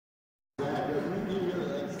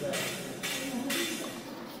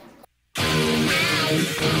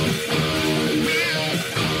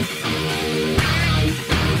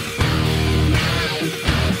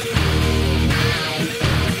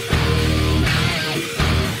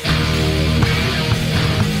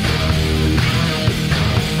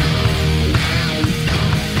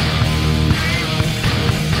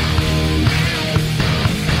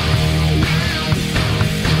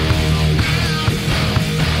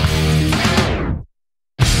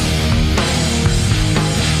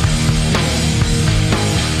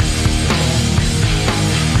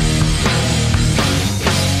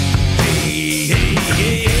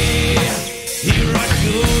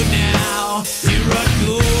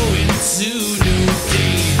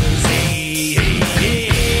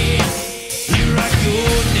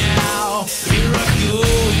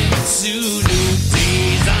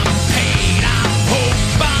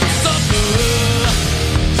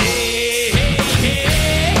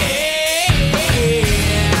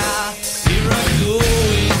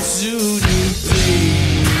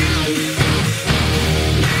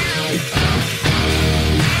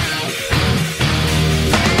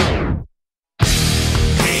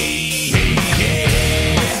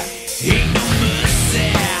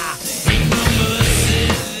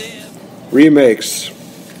Remakes.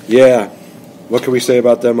 Yeah. What can we say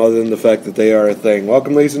about them other than the fact that they are a thing?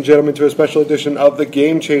 Welcome, ladies and gentlemen, to a special edition of The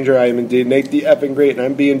Game Changer. I am indeed Nate the Effing Great, and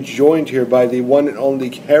I'm being joined here by the one and only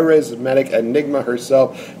charismatic enigma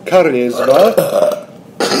herself, Karisma.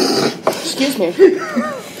 Excuse me.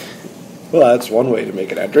 Well, that's one way to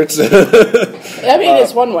make an entrance.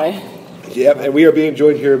 It's one way. Yep, and we are being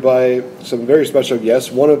joined here by some very special guests.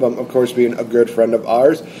 One of them, of course, being a good friend of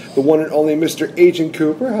ours, the one and only Mr. Agent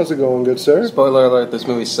Cooper. How's it going, good sir? Spoiler alert, this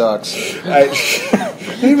movie sucks. I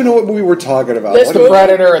don't even know what movie we're talking about. The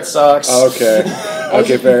Predator, it sucks. Okay,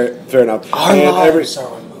 fair enough.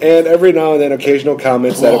 And every now and then, occasional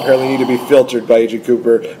comments that apparently need to be filtered by Agent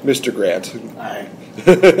Cooper, Mr. Grant. Hi.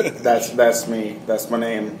 That's me. That's my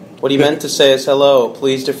name. What he meant to say is, hello,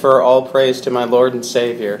 please defer all praise to my Lord and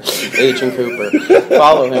Savior, Agent Cooper.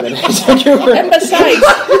 Follow him at Agent Cooper. And besides,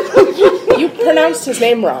 you pronounced his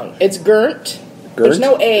name wrong. It's Grrrnt. There's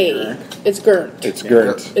no A. It's Grrrnt. It's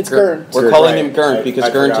Grrrnt. It's Grrrnt. We're calling him Grrrnt because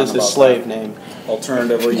Grrrnt is his slave name.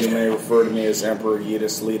 Alternatively, you may refer to me as Emperor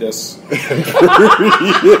Yeetus Letus.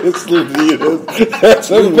 Yeetus Letus. That's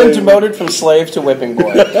You've been demoted from slave to whipping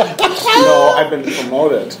boy. No, I've been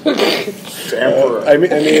promoted to Emperor. I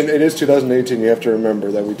mean, it is 2018. You have to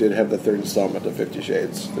remember that we did have the third installment of 50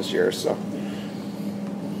 Shades this year, so.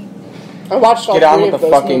 I watched all Get on three with of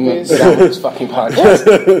those movies. Get on with this fucking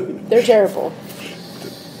podcast. They're terrible.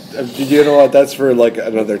 You know what? That's for like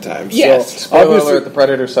another time. Yes. So, Spoiler alert, the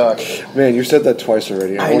Predator sucks. Man, you said that twice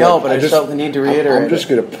already. I know, but I just felt the need to reiterate. I'm just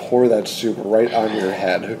going to pour that soup right on your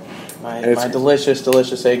head. My delicious,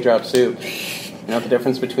 delicious egg drop soup. You know what the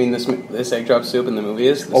difference between this egg drop soup and the movie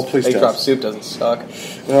is? Please egg tell drop us. soup doesn't suck.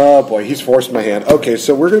 Oh boy, he's forced my hand. Okay,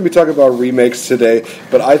 so we're going to be talking about remakes today,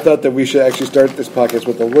 but I thought that we should actually start this podcast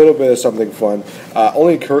with a little bit of something fun.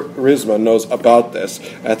 Only Karisma knows about this.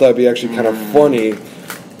 I thought it'd be actually kind of funny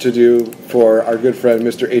to do for our good friend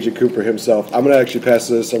Mr. Agent Cooper himself. I'm going to actually pass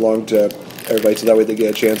this along to everybody so that way they get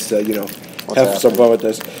a chance to, have some fun with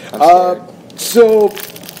this. So,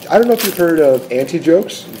 I don't know if you've heard of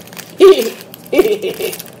anti-jokes. I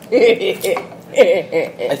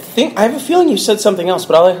have a feeling you said something else,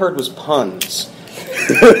 but all I heard was puns.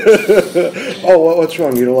 Oh, what's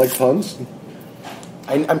wrong? You don't like puns?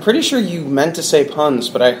 I'm pretty sure you meant to say puns,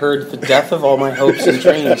 but I heard the death of all my hopes and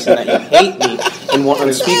dreams and that you hate me and want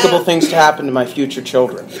unspeakable things to happen to my future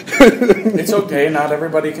children. It's okay. Not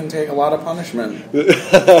everybody can take a lot of punishment. Please,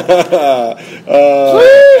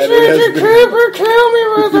 Agent Cooper, kill me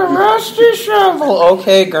with a rusty shovel.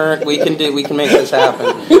 Okay, Grrrnt, we can make this happen.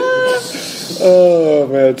 Oh,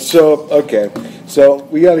 man. So,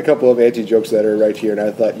 we got a couple of anti-jokes that are right here, and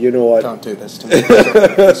I thought, you know what? Don't do this to me.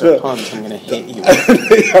 These are puns. I'm going to hit you.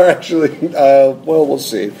 They are actually, we'll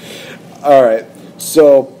see. All right.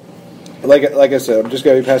 So, like I said, I'm just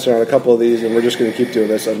going to be passing around a couple of these, and we're just going to keep doing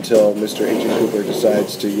this until Mr. Agent Cooper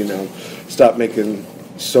decides to, stop making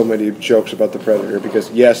so many jokes about the Predator,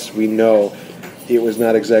 because, yes, we know it was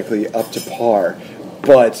not exactly up to par.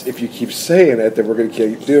 But if you keep saying it, then we're going to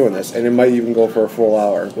keep doing this, and it might even go for a full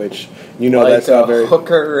hour, which that's not very.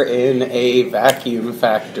 Hooker in a vacuum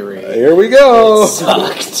factory. Here we go. It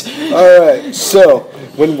sucked. All right. So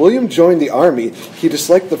when William joined the army, he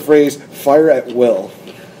disliked the phrase "fire at will."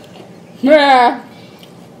 Yeah.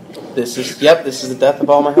 This is the death of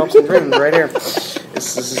all my hopes and dreams right here. This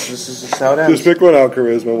is how it ends. Just pick one out,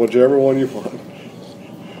 Karisma, whichever one you want.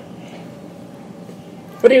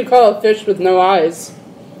 What do you call a fish with no eyes?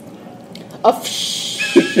 This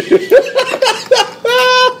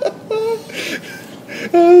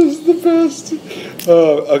is the best.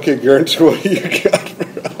 Okay, Grrrnt, what do you got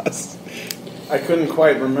for us? I couldn't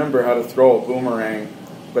quite remember how to throw a boomerang,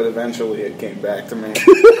 but eventually it came back to me.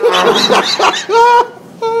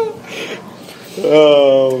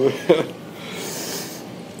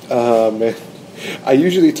 Oh, man. I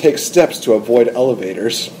usually take steps to avoid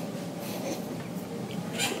elevators.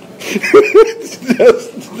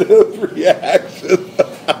 Just the reaction.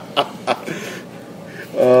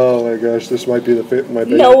 Oh my gosh, this might be my favorite.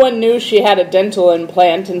 No one knew she had a dental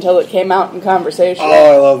implant until it came out in conversation.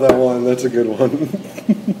 Oh, I love that one. That's a good one.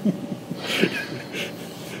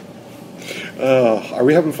 Are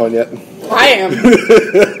we having fun yet? I am.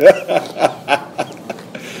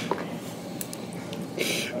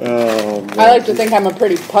 Oh, man. I like to think I'm a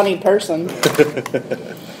pretty punny person.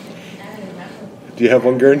 Do you have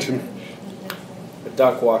one, Grrrnt? A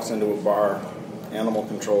duck walks into a bar. Animal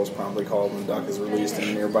control is promptly called when the duck is released in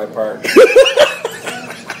a nearby park.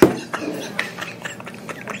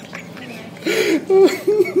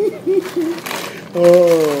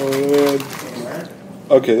 Oh man.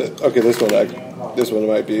 Okay, this one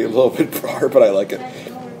might be a little bit hard, but I like it.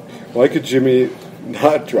 Why could Jimmy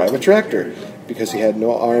not drive a tractor? Because he had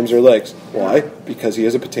no arms or legs. Why? Because he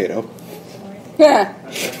is a potato.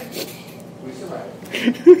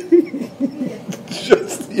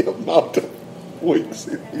 Just the amount of winks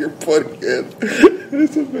you're putting in.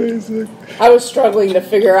 It's amazing. I was struggling to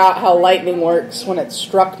figure out how lightning works when it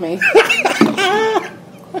struck me.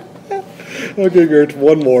 Okay, Grrrnt,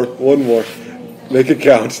 one more. Make it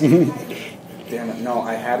count. Damn it! No,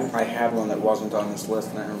 I had one that wasn't on this list,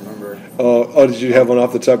 and I remember. Oh, did you have one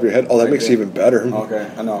off the top of your head? Oh, that makes it even better. Okay,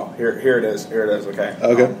 I know. Here it is. Okay.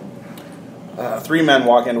 Okay. 3 men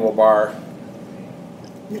walk into a bar.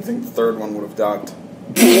 You'd think the third one would have ducked.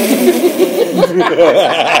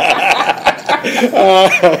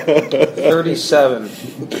 37.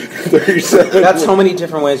 37. That's how many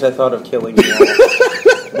different ways I thought of killing you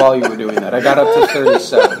while you were doing that. I got up to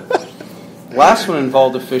 37. Last one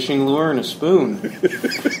involved a fishing lure and a spoon.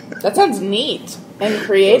 That sounds neat and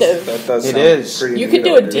creative. That does It sound is. pretty You neat could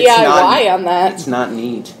do a already. DIY on that. It's not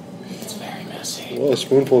neat. It's very messy. Well, a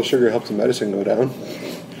spoonful of sugar helps the medicine go down.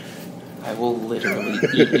 I will literally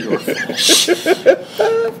eat your flesh.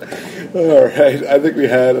 All right, I think we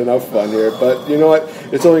had enough fun here, but you know what?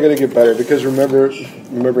 It's only going to get better because remember,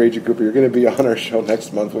 Agent Cooper, you're going to be on our show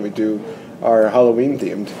next month when we do our Halloween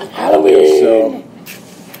themed. Halloween. So,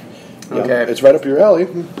 yeah, Okay. it's right up your alley.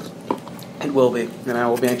 It will be, and I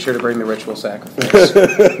will make sure to bring the ritual sacrifice.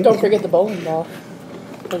 Don't forget the bowling ball,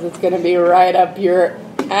 because it's going to be right up your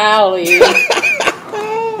alley.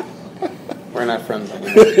 We're not friends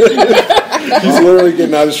anymore. He's literally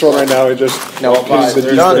getting out of his phone right now and just... No,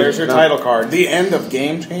 There's your title card. The end of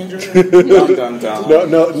Game Changer? Dun, dun,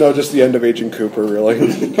 dun. No, just the end of Agent Cooper, really.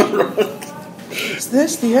 Is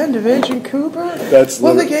this the end of Agent Cooper?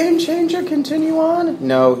 Will the game changer continue on?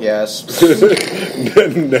 No, yes.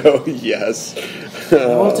 No, yes. It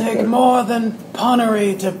will take more than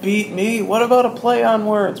punnery to beat me. What about a play on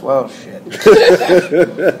words? Well, shit.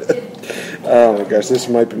 Oh my gosh, this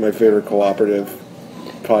might be my favorite cooperative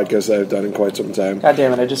podcast I've done in quite some time. God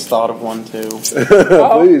damn it, I just thought of one too.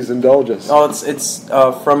 Please indulge us. Oh, it's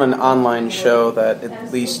from an online show that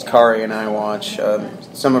at least Kari and I watch.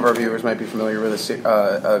 Some of our viewers might be familiar with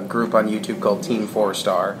a group on YouTube called Team 4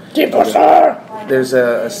 Star. Team 4 Star! There's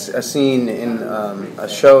a scene in a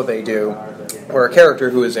show they do where a character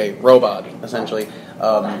who is a robot, essentially,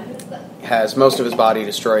 has most of his body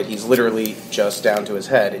destroyed. He's literally just down to his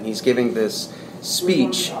head, and he's giving this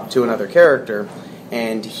speech to another character,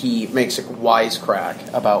 and he makes a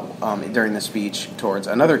wisecrack about during the speech towards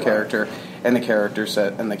another character, and the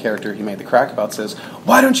character he made the crack about says,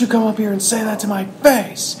 "Why don't you come up here and say that to my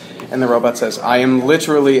face?" And the robot says, "I am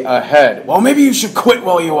literally ahead." "Well, maybe you should quit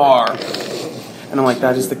while you are." And I'm like,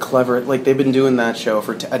 that is the clever... Like, they've been doing that show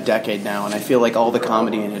for a decade now, and I feel like all the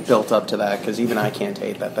comedy in it built up to that, because even I can't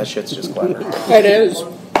hate that. That shit's just clever. It is.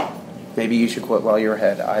 Maybe you should quit while you're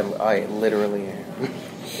ahead. I literally am.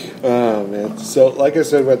 Oh, man. So, like I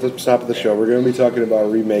said at the top of the show, we're going to be talking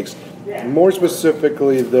about remakes. More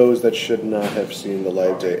specifically, those that should not have seen the light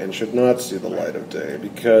of day and should not see the light of day,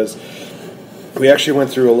 because we actually went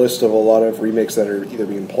through a list of a lot of remakes that are either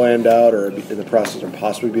being planned out or in the process of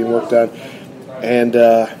possibly being worked on. And,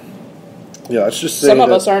 let's just say some of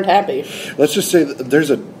us aren't happy. Let's just say that there's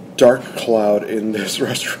a dark cloud in this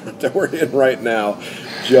restaurant that we're in right now,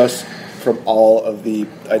 just from all of the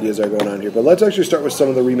ideas that are going on here. But let's actually start with some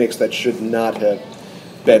of the remakes that should not have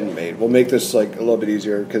been made. We'll make this like a little bit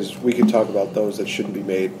easier because we can talk about those that shouldn't be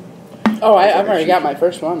made. Oh, I've already got my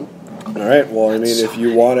first one. All right. Well, I mean, if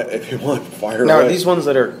you want, fire Now, away. are these ones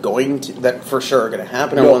that are that for sure are going to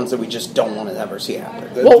happen, or ones that we just don't want to ever see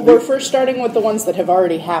happen? Well, we're first starting with the ones that have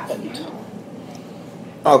already happened.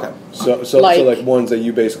 Okay. So like ones that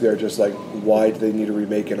you basically are just like, why do they need to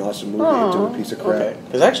remake an awesome movie into a piece of crap?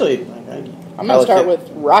 Because actually, I'm going to start with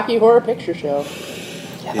Rocky Horror Picture Show.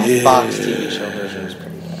 Yeah, that Fox TV show version is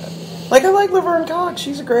pretty bad. Like, I like Laverne Cox.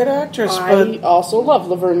 She's a great actress. I also love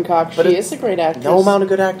Laverne Cox. She is a great actress. No amount of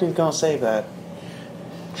good acting is going to save that.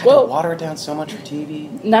 Well, water it down so much for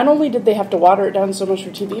TV. Not only did they have to water it down so much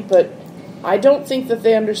for TV, but I don't think that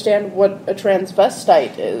they understand what a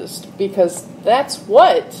transvestite is, because that's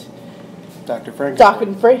what Dr.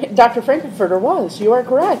 Frankenfurter. Dr. Frankenfurter was. You are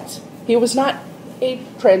correct. He was not a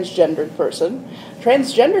transgendered person.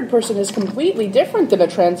 Transgendered person is completely different than a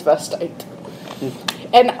transvestite.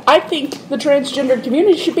 And I think the transgendered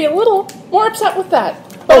community should be a little more upset with that.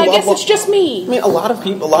 But I guess it's just me. I mean, a lot of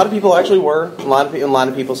people actually were. A lot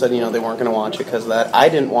of people said, they weren't going to watch it because of that. I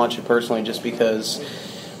didn't watch it personally just because,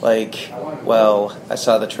 I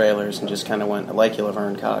saw the trailers and just kind of went, I like you,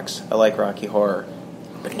 Laverne Cox. I like Rocky Horror.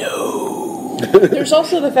 But no. There's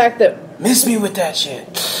also the fact that... Miss me with that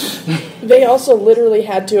shit. They also literally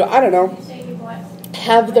had to,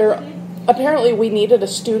 have their... Apparently we needed a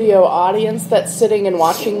studio audience that's sitting and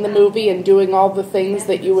watching the movie and doing all the things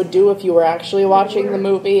that you would do if you were actually watching the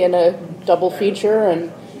movie in a double feature,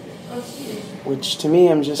 and... Which, to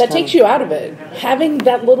me, I'm just... That takes you out of it. Having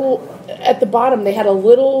that little... At the bottom, they had a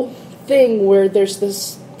little thing where there's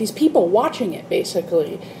these people watching it,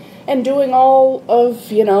 basically. And doing all of,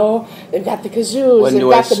 they've got the kazoos, they've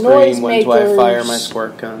got the noisemakers. When do I fire my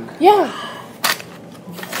squirt gun? Yeah.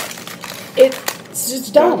 It's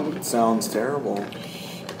just dumb. It sounds terrible.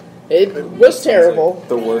 It was terrible. Like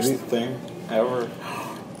the worst thing ever.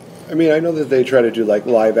 I mean, I know that they try to do like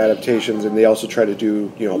live adaptations, and they also try to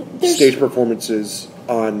do stage performances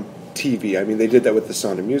on TV. I mean, they did that with The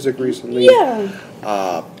Sound of Music recently.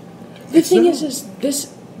 Yeah. The thing is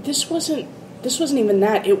this wasn't even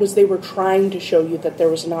that. It was they were trying to show you that there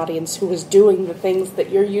was an audience who was doing the things that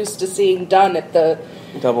you're used to seeing done at the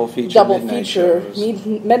double feature midnight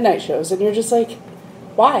shows, and you're just like,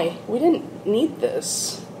 why? We didn't need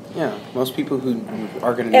this. Yeah, most people who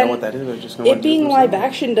are going to know what that is are just going to. It being live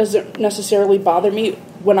action doesn't necessarily bother me.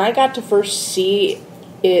 When I got to first see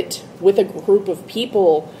it with a group of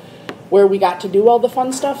people, where we got to do all the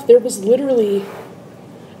fun stuff, there was literally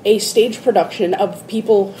a stage production of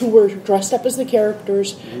people who were dressed up as the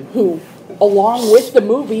characters, who, along with the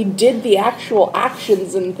movie, did the actual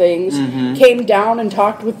actions and things, came down and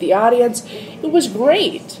talked with the audience. It was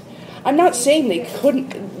great. I'm not saying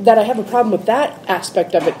that I have a problem with that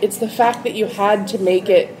aspect of it. It's the fact that you had to make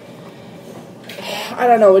it, I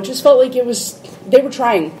don't know, it just felt like they were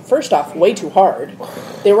trying, first off, way too hard.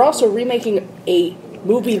 They were also remaking a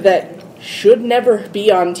movie that should never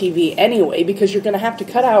be on TV anyway, because you're going to have to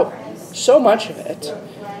cut out so much of it.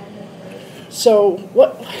 So,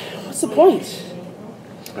 what's the point?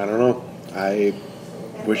 I don't know. I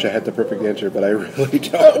wish I had the perfect answer, but I really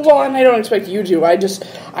don't. Well, and I don't expect you to. I just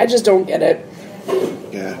don't get it.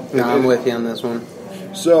 Yeah. No, I'm with you on this one.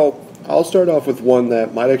 So, I'll start off with one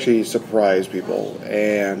that might actually surprise people,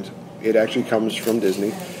 and it actually comes from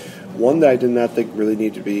Disney. One that I did not think really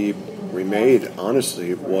needed to be remade,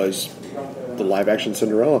 honestly, was the live-action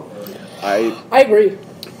Cinderella. I agree.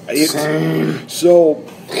 So,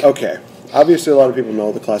 okay. Obviously, a lot of people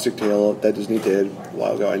know the classic tale that Disney did a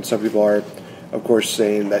while ago, and some people are, of course,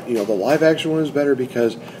 saying that, the live-action one is better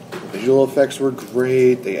because visual effects were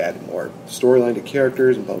great, they added more storyline to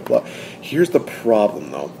characters, and blah, blah, blah. Here's the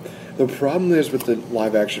problem, though. The problem is with the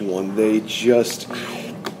live-action one,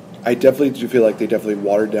 I definitely do feel like they definitely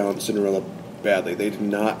watered down Cinderella badly. They did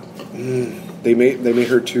not... They made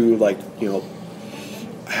her too, what's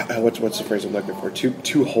the phrase I'm looking for?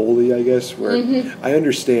 Too holy, I guess. Where I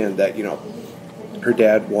understand that her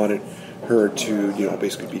dad wanted her to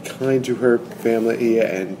basically be kind to her family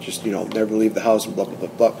and just never leave the house and blah blah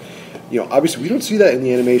blah blah. Obviously we don't see that in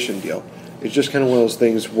the animation deal. It's just kind of one of those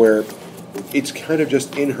things where it's kind of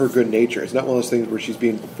just in her good nature. It's not one of those things where she's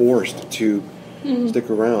being forced to stick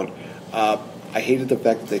around. I hated the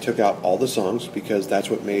fact that they took out all the songs because that's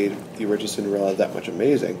what made the original Cinderella that much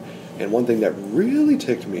amazing. And one thing that really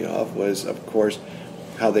ticked me off was, of course,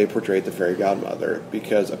 how they portrayed the fairy godmother.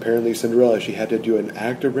 Because apparently Cinderella, she had to do an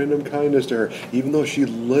act of random kindness to her, even though she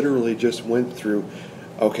literally just went through...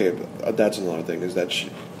 Okay, that's another thing, is that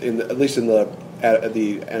at least in the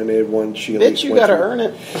the animated one, she at Bitch, least you went gotta through- earn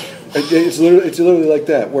it. It's literally like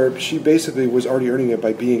that, where she basically was already earning it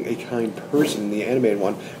by being a kind person in the animated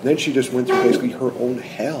one, and then she just went through basically her own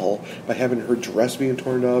hell by having her dress being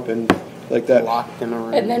torn up and like that. Locked in a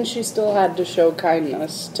room. And then she still had to show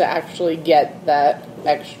kindness to actually get that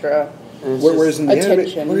extra Whereas in the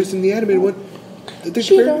attention. animated one,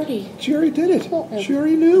 She already did it. Yeah. She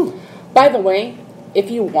already knew. By the way, if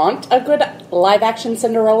you want a good live-action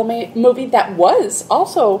Cinderella movie that was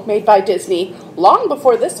also made by Disney long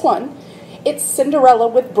before this one, it's Cinderella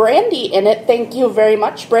with Brandy in it. Thank you very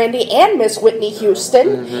much, Brandy and Miss Whitney Houston.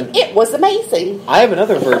 Mm-hmm. It was amazing. I have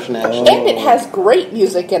another version, actually. And it has great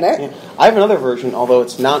music in it. Yeah. I have another version, although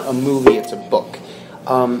it's not a movie, it's a book.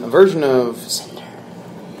 A version of...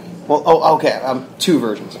 two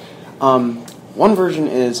versions. One version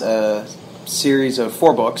is a series of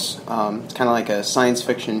 4 books. It's kind of like a science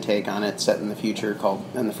fiction take on it, set in the future,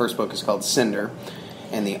 and the first book is called Cinder.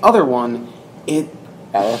 And the other one,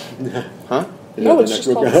 Huh? No, it's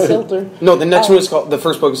just called Silter. No, the next one is called... The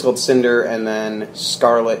first book is called Cinder, and then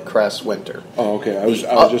Scarlet, Cress, Winter. Oh, okay.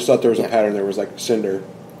 I just thought there was a pattern. There was like Cinder,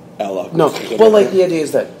 Ella. No, well, like the idea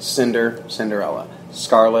is that Cinderella.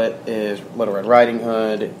 Scarlet is Little Red Riding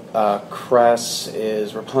Hood, Cress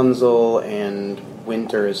is Rapunzel, and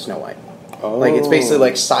Winter is Snow White. Oh. Like, it's basically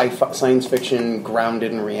like science fiction,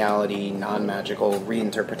 grounded in reality, non-magical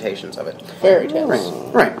reinterpretations of it. Fairy tales.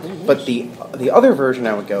 Right. But the other version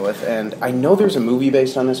I would go with, and I know there's a movie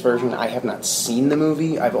based on this version. I have not seen the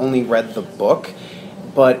movie. I've only read the book.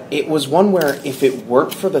 But it was one where, if it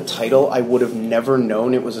weren't for the title, I would have never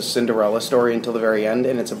known it was a Cinderella story until the very end,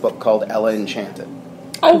 and it's a book called Ella Enchanted.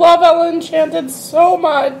 I love Ella Enchanted so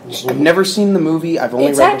much. I've never seen the movie. I've only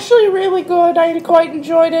It's read actually really good. I quite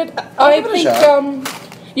enjoyed it. I give it a think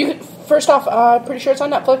shot. you could, first off, pretty sure it's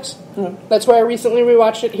on Netflix. That's where I recently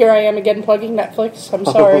rewatched it. Here I am again plugging Netflix. I'm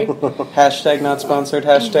sorry. Hashtag not sponsored.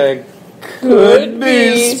 Hashtag Could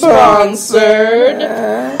be sponsored.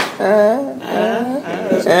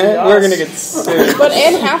 We're gonna get sued. But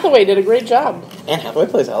Anne Hathaway did a great job. Anne Hathaway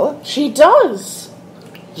plays Ella? She does.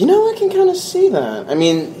 You know, I can kind of see that. I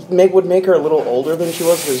mean, would make her a little older than she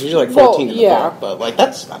was, because she's like 14 Well, in the yeah. book, but like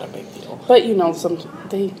that's not a big deal. But you know,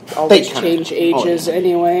 they always kinda- change ages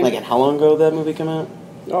anyway. Like, and how long ago did that movie come out?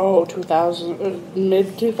 Oh, 2000,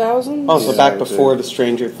 mid-2000s? Oh, so Yeah, back that's before it. the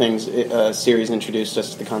Stranger Things series introduced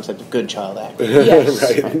us to the concept of good child acting. Yes.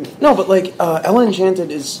 Right. No, but like Ella Enchanted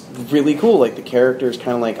is really cool. Like the character is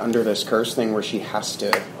kind of like under this curse thing where she has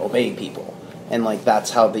to obey people, and like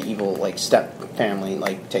that's how the evil like step family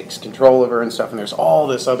like takes control of her and stuff. And there's all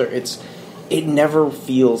this other. It never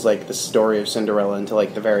feels like the story of Cinderella until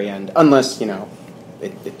like the very end, unless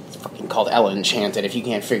it's fucking called Ella Enchanted. If you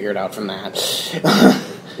can't figure it out from that.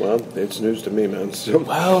 Well, it's news to me, man. So,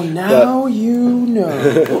 Well, now you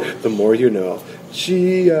know. the more you know.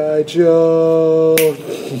 G.I. Joe.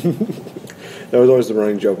 That was always the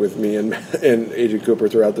running joke with me and Agent Cooper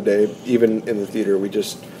throughout the day. Even in the theater, we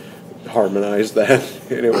just harmonized that,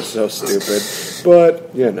 and it was so stupid. But,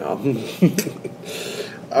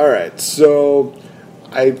 All right, so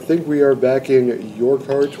I think we are back in your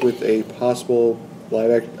cart with a possible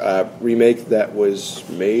remake that was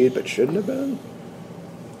made but shouldn't have been.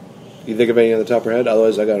 You think of any on the top of your head?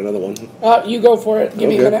 Otherwise, I got another one. You go for it. Give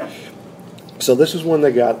me a minute. So this is one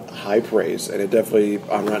that got high praise, and it definitely,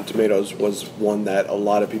 on Rotten Tomatoes, was one that a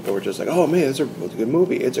lot of people were just like, oh man, it's a really good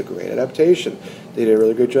movie. It's a great adaptation. They did a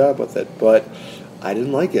really good job with it. But I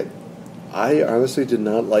didn't like it. I honestly did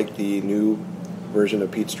not like the new version of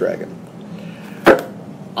Pete's Dragon.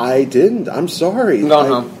 I didn't. I'm sorry. Go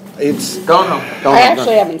home. It's Go home. I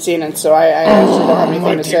actually haven't seen it, so I actually don't have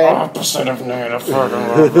anything to say. Opposite of Nate. I fucking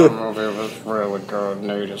love that movie. It was really good.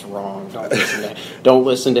 Nate is wrong. Don't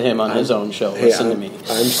listen to him on his own show. Listen to me.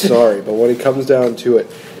 I'm sorry, but when it comes down to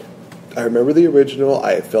it, I remember the original.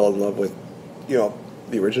 I fell in love with,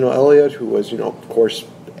 the original Elliot, who was, of course,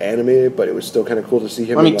 animated, but it was still kind of cool to see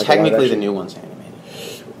him. I mean, in, like, technically the live-action. new one's animated.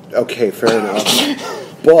 Okay, fair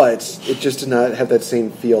enough. But it just did not have that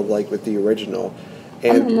same feel like with the original.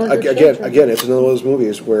 And again, it's another one of those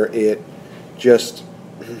movies where it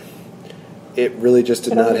really just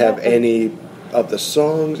did not have any of the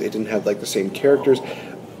songs. It didn't have like the same characters.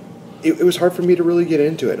 It was hard for me to really get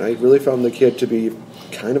into it. And I really found the kid to be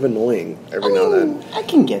kind of annoying every now and then. I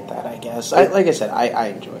can get that, I guess. Like I said, I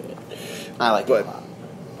enjoyed it. I like it a lot.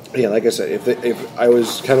 Yeah, like I said, if I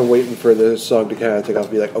was kind of waiting for the song to kind of take off,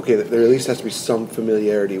 and be like, okay, there at least has to be some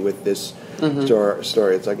familiarity with this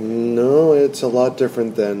story. It's like, no, it's a lot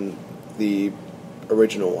different than the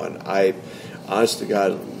original one. I, honest to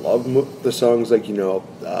God, love the songs like,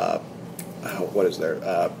 what is there?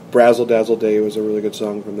 Brazzle Dazzle Day was a really good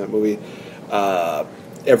song from that movie.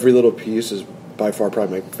 Every Little Piece is by far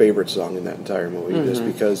probably my favorite song in that entire movie, just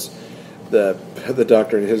because the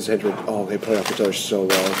Doctor and his henchman, they play off each other so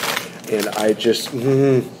well, and I just.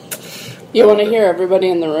 You want to hear everybody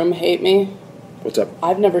in the room hate me? What's up?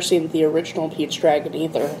 I've never seen the original Pete's Dragon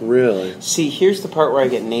either. Really? See, here's the part where I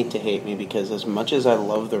get Nate to hate me, because as much as I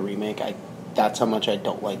love the remake, that's how much I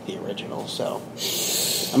don't like the original, so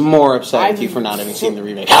I'm more upset with you for not having seen the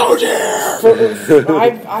remake. How dare!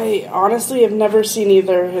 I honestly have never seen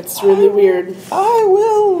either. It's really weird. I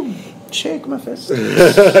will shake my fist.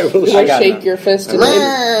 I shake your fist in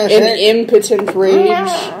impotent rage.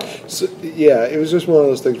 So, yeah, it was just one of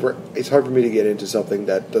those things where it's hard for me to get into something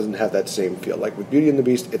that doesn't have that same feel. Like with Beauty and the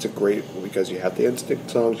Beast, it's a great because you have the instinct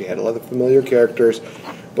songs, you had a lot of familiar characters,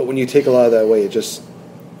 but when you take a lot of that away, it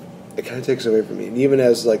kind of takes away from me. And even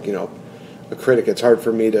as a critic, it's hard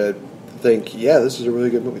for me to think, yeah, this is a really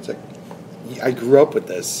good movie. It's like, I grew up with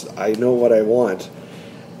this. I know what I want.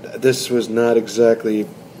 This was not exactly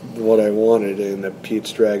what I wanted in the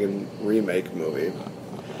Pete's Dragon remake movie.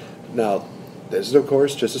 Now, this is, of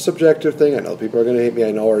course, just a subjective thing. I know people are going to hate me.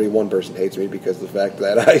 I know already one person hates me because of the fact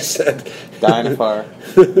that I said... Die in a fire.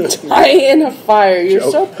 Die in a fire. You're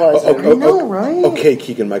so pleasant. I know, right? Okay,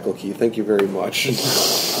 Keegan-Michael Key, thank you very much.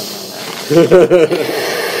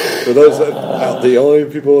 For those the only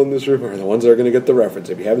people in this room are the ones that are going to get the reference.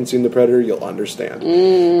 If you haven't seen The Predator, you'll understand.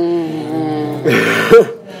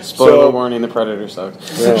 Spoiler warning, The Predator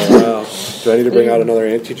sucks. Oh, wow. Do I need to bring out another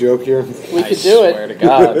anti-joke here? We could do it. I swear to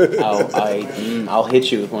God, I'll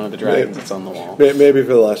hit you with one of the dragons that's on the wall. Maybe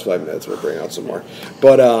for the last 5 minutes we'll bring out some more.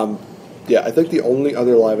 But, yeah, I think the only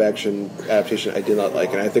other live-action adaptation I did not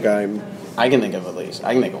like, and I think I can think of at least.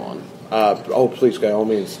 I can think of one. Please, by all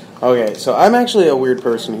means. Okay, so I'm actually a weird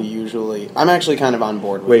person who I'm actually kind of on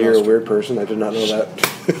board with Wait, you're a weird person? I did not know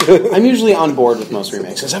that. I'm usually on board with most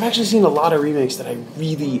remakes, because I've actually seen a lot of remakes that I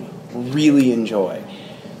really, really enjoy.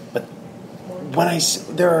 But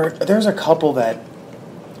there's a couple that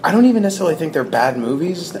I don't even necessarily think they're bad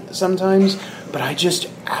movies sometimes, but I just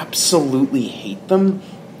absolutely hate them.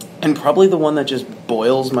 And probably the one that just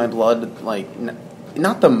boils my blood, like,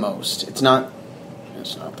 not the most. It's not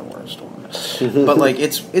the worst one, but like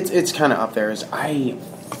it's kind of up there. I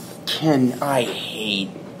hate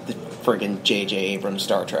the friggin' J.J. Abrams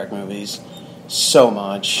Star Trek movies so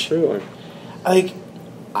much. Really? Like,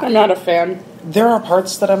 I'm not a fan. There are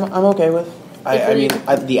parts that I'm okay with. I mean,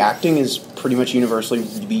 the acting is pretty much universally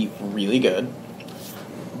really, really good,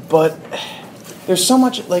 but there's so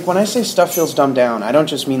much. Like, when I say stuff feels dumbed down, I don't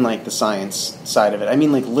just mean like the science side of it. I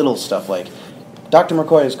mean like little stuff like. Dr.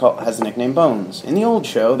 McCoy has the nickname Bones. In the old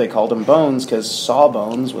show, they called him Bones because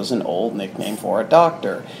Sawbones was an old nickname for a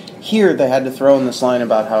doctor. Here, they had to throw in this line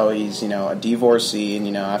about how he's, a divorcee,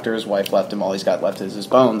 and, after his wife left him, all he's got left is his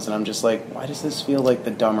bones. And I'm just like, why does this feel like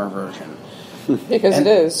the dumber version? Because it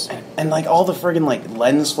is. And, like, all the friggin', like,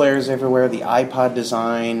 lens flares everywhere, the iPod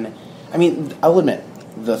design. I mean, I'll admit,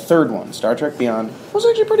 the third one, Star Trek Beyond, was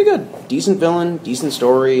actually pretty good. Decent villain, decent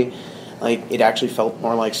story. Like, it actually felt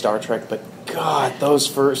more like Star Trek, but God, those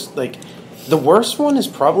first, like, the worst one is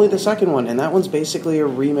probably the second one, and that one's basically a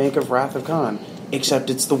remake of Wrath of Khan, except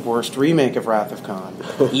it's the worst remake of Wrath of Khan.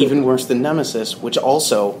 Even worse than Nemesis, which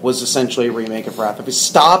also was essentially a remake of Wrath of Khan.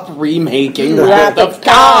 Stop remaking Wrath of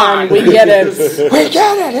Khan! We get it. We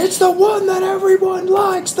get it! It's the one that everyone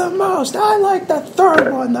likes the most! I like the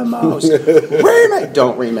third one the most! Remake!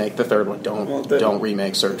 Don't remake the third one. Don't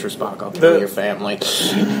remake Search for Spock. I'll kill your family.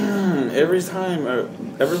 Every time,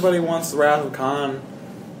 everybody wants the Wrath of Khan.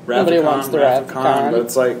 Nobody wants the Wrath of Khan. But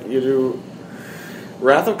it's like, you do...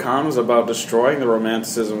 Wrath of Khan was about destroying the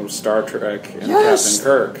romanticism of Star Trek and Captain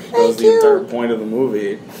Kirk. That was the entire point of the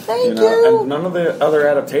movie. Thank you. And none of the other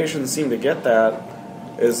adaptations seem to get that.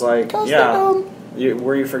 It's like,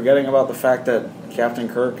 were you forgetting about the fact that Captain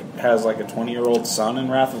Kirk has like a 20-year-old son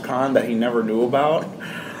in Wrath of Khan that he never knew about?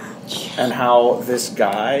 And how this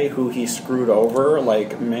guy who he screwed over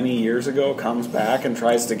like many years ago comes back and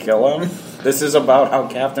tries to kill him. This is about how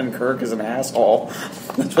Captain Kirk is an asshole.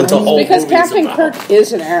 That's what the whole because movie's Captain about. Kirk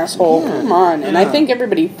is an asshole. Yeah. Come on, and I think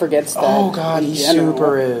everybody forgets that. Oh God, he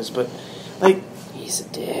super is, but like he's a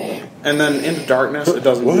dick. And then Into Darkness, it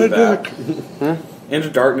doesn't do that. Into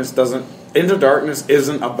Darkness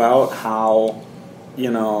isn't about how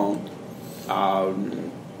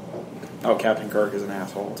how Captain Kirk is an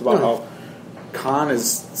asshole. It's about how Khan is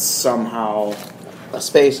somehow a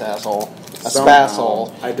space asshole. A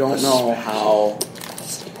spasshole. I don't know how.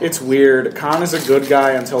 It's weird. Khan is a good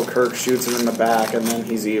guy until Kirk shoots him in the back, and then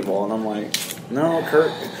he's evil. And I'm like, no,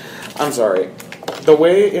 Kirk. I'm sorry. the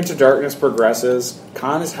way Into Darkness progresses,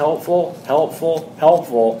 Khan is helpful.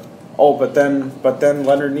 Oh, but then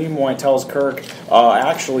Leonard Nimoy tells Kirk,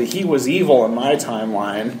 actually, he was evil in my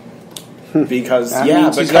timeline. Because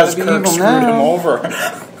Kirk screwed him over.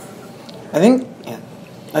 I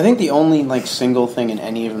think the only single thing in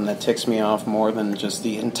any of them that ticks me off more than just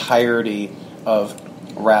the entirety of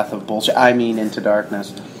Wrath of Bullshit, Into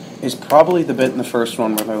Darkness, is probably the bit in the first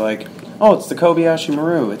one where they're like, oh, it's the Kobayashi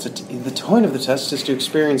Maru. The point of the test is to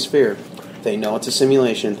experience fear. They know it's a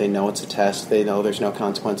simulation. They know it's a test. They know there's no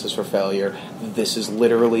consequences for failure. This is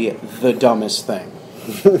literally the dumbest thing.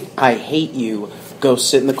 I hate you. Go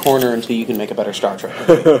sit in the corner until you can make a better Star Trek.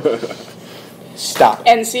 Stop.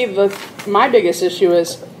 And see, my biggest issue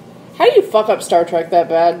is, how do you fuck up Star Trek that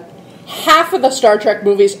bad? Half of the Star Trek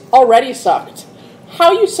movies already sucked.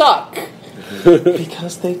 How you suck?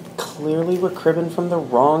 Because they clearly were cribbing from the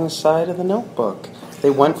wrong side of the notebook. They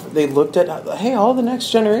looked at, hey, all the Next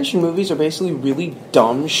Generation movies are basically really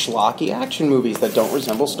dumb, schlocky action movies that don't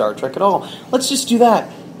resemble Star Trek at all. Let's just do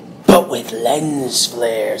that. But with lens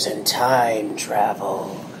flares and time travel.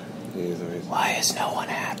 Why is no one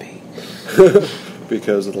happy?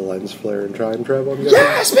 Because of the lens flare and time travel?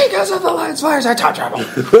 Yes, because of the lens flares and time travel.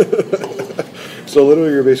 So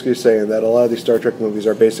literally you're basically saying that a lot of these Star Trek movies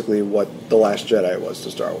are basically what The Last Jedi was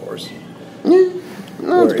to Star Wars.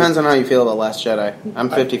 No, it depends on how you feel about Last Jedi. I'm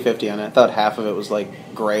 50-50 on it. I thought half of it was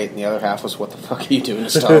great, and the other half was, what the fuck are you doing to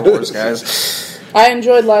Star Wars, guys? I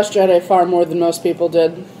enjoyed Last Jedi far more than most people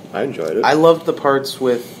did. I enjoyed it. I loved the parts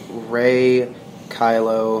with Rey,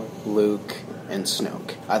 Kylo, Luke, and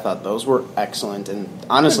Snoke. I thought those were excellent, and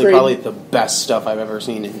honestly, Agreed. Probably the best stuff I've ever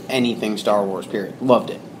seen in anything Star Wars, period. Loved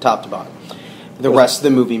it, top to bottom. The rest of the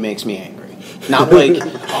movie makes me angry. Not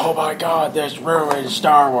oh my god, this ruined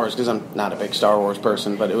Star Wars, because I'm not a big Star Wars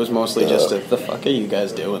person, but it was mostly just the fuck are you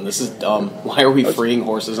guys doing? This is dumb. Why are we freeing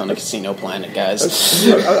horses on a casino planet, guys?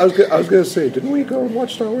 I was going to say, didn't we go and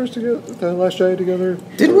watch Star Wars together, The Last Jedi together?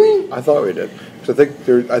 Did we? I thought we did. Because I think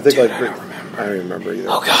Dude, I don't remember either.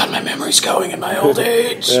 Oh god, my memory's going in my old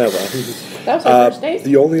age. Yeah, well. That was our first date.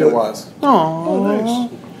 The only It was. Oh,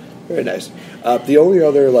 nice. Very nice. The only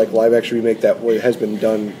other live action remake that has been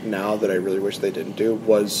done now that I really wish they didn't do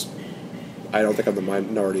was, I don't think I'm the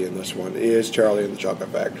minority in this one, is Charlie and the Chocolate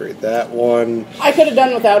Factory. That one I could have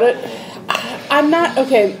done without it. I'm not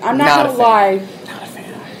going to lie. Not a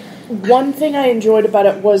fan. One thing I enjoyed about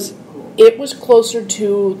it was closer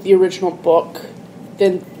to the original book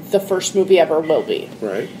than the first movie ever will be.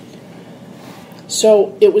 right.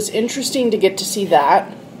 So it was interesting to get to see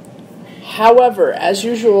that. However, as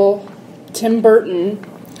usual, Tim Burton,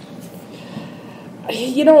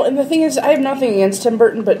 and the thing is, I have nothing against Tim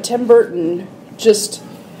Burton, but Tim Burton just,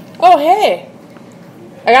 oh, hey,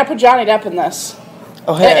 I gotta put Johnny Depp in this.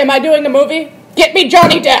 Oh, hey. Am I doing a movie? Get me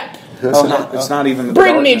Johnny Depp! It's not even the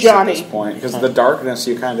Bring me darkness Johnny. at this point, because the darkness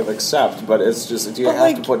you kind of accept, but it's just you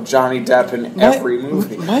have to put Johnny Depp in every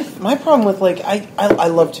movie. My problem with I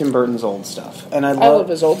love Tim Burton's old stuff, and I love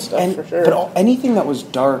his old stuff for sure. But anything that was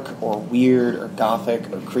dark or weird or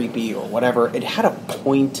gothic or creepy or whatever, it had a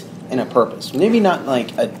point and a purpose. Maybe not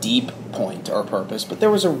a deep point or purpose, but there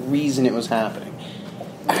was a reason it was happening.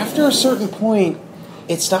 After a certain point,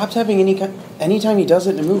 it stopped having anytime he does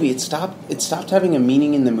it in a movie, it stopped having a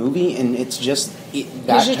meaning in the movie, and it's just he's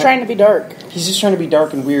just trying to be dark. He's just trying to be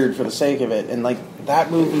dark and weird for the sake of it, and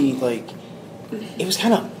that movie, it was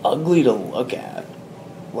kind of ugly to look at.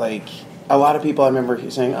 A lot of people I remember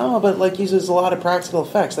saying, "Oh, but he uses a lot of practical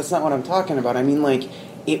effects." That's not what I'm talking about. I mean,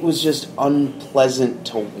 it was just unpleasant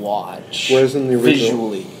to watch. Whereas in the original,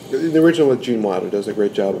 visually. The original with Gene Wilder does a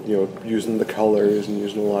great job of using the colors and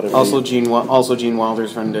using a lot of Gene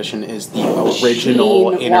Wilder's rendition is the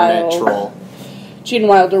original internet troll. Gene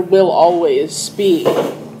Wilder will always be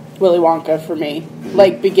Willy Wonka for me.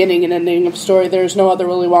 Beginning and ending of story, there's no other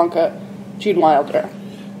Willy Wonka. Gene Wilder.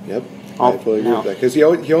 Yep, I fully agree with that, because he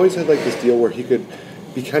always had this deal where he could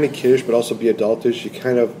be kind of kiddish but also be adultish. He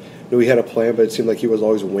kind of knew he had a plan, but it seemed like he was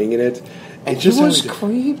always winging it. And he was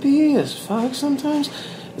creepy as fuck sometimes.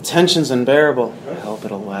 The tension's unbearable. I hope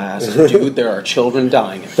it'll last. Dude, there are children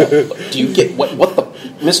dying. Do you get what the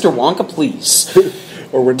Mr. Wonka, please?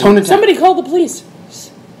 Or when somebody call the police.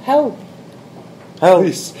 Help.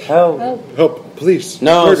 Police. Help. Help. Police.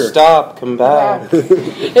 No, Murder. Stop. Come back.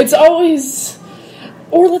 It's always.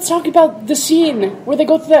 Or let's talk about the scene where they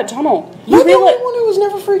go through that tunnel. You're the only one who was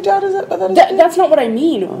never freaked out by that. That's not what I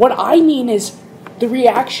mean. What I mean is the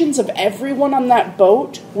reactions of everyone on that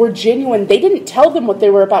boat were genuine. They didn't tell them what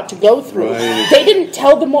they were about to go through. Right. They didn't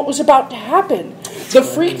tell them what was about to happen. The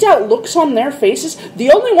freaked out looks on their faces.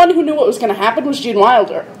 The only one who knew what was going to happen was Gene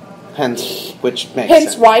Wilder. Hence makes Hence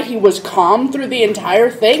sense. why he was calm through the entire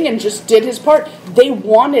thing and just did his part. They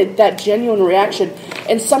wanted that genuine reaction.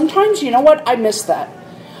 And sometimes, you know what? I miss that.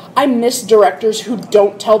 I miss directors who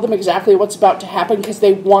don't tell them exactly what's about to happen because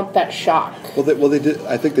they want that shock. Well, they did.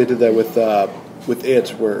 I think they did that with It,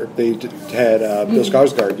 where they had Bill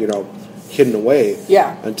Skarsgård, hidden away.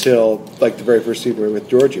 Yeah. Until like the very first scene with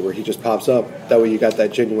Georgie, where he just pops up. That way, you got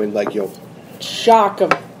that genuine shock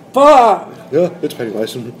of fuck. Yeah, it's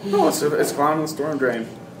Pennywise. No, it's Clown in the Storm Drain.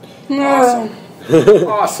 No.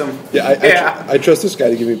 Awesome. Yeah, I trust this guy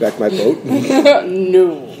to give me back my boat.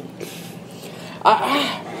 No.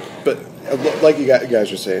 But like you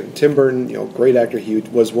guys were saying, Tim Burton, great actor. He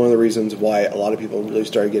was one of the reasons why a lot of people really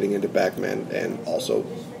started getting into Batman, and also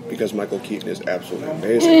because Michael Keaton is absolutely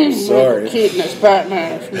amazing. Sorry, Michael Keaton is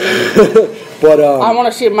Batman. But I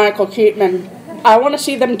want to see Michael Keaton. I want to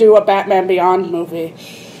see them do a Batman Beyond movie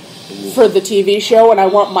for the TV show, and I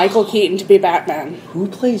want Michael Keaton to be Batman. Who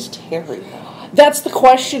plays Terry? That's the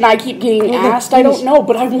question I keep getting asked. I don't know,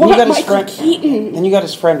 but I want Michael Keaton. And you got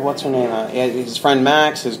his friend, what's her name? His friend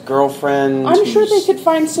Max, his girlfriend. I'm sure they could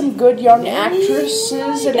find some good young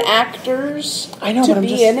actresses and actors to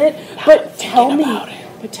be in it. But tell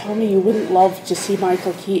me, you wouldn't love to see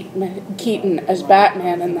Michael Keaton as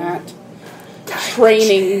Batman in that,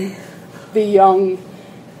 training the young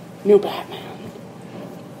new Batman.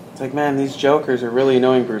 It's like, man, these Jokers are really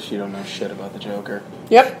annoying. Bruce, you don't know shit about the Joker.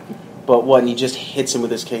 Yep. But what? And he just hits him with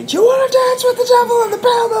his cane. You want to dance with the devil in the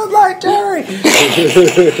pale moonlight, Terry?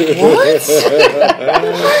 What?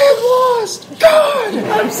 I am lost. God,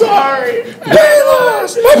 I'm sorry. Be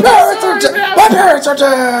lost. My parents are dead. My parents are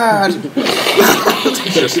dead.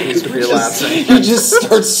 He's relapsing. He just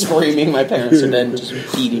starts screaming, "My parents are dead!" and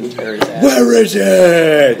just beating Terry's ass. where is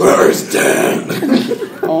it? Where's Dan?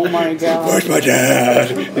 Oh my God. Where's my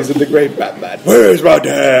dad? He's in the Great Batman. Where's my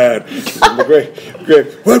dad? He's in the Great.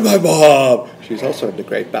 Where's my mom? She's also in the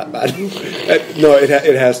Great Batman. No, it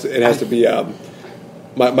has to be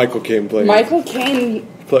Michael Caine playing. Michael Caine,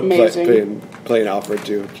 amazing. Playing Alfred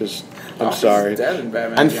too. I'm sorry.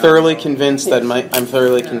 I'm thoroughly convinced that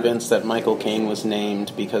Michael Caine was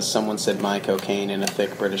named because someone said "my cocaine" in a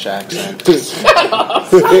thick British accent.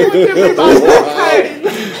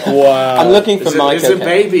 Wow. I'm looking for Michael. There's a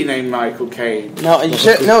baby named Michael Caine. No,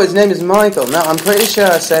 his name is Michael. No, I'm pretty sure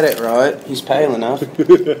I said it right. He's pale enough.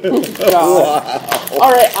 Wow.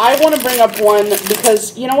 All right, I want to bring up one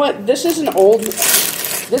because you know what? This is an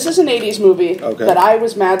 80s movie that I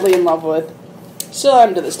was madly in love with. Still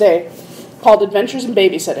am to this day. Called Adventures in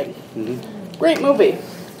Babysitting. Mm-hmm. Great movie.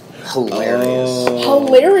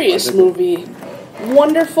 Hilarious movie.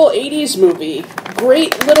 Wonderful 80s movie.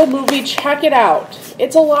 Great little movie. Check it out.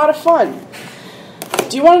 It's a lot of fun.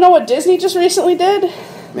 Do you want to know what Disney just recently did?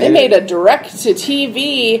 They made a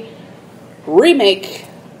direct-to-TV remake.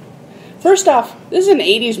 First off, this is an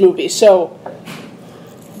 80s movie, so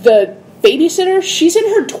the babysitter, she's in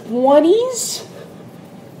her 20s?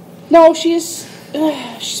 No, she's maybe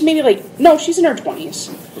she's in her 20s.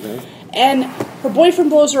 Okay. And her boyfriend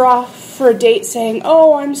blows her off for a date saying,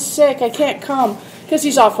 "Oh, I'm sick, I can't come," because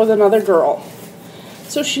he's off with another girl.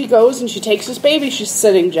 So she goes and she takes this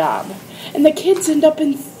babysitting job. And the kids end up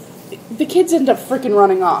freaking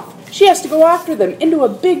running off. She has to go after them into a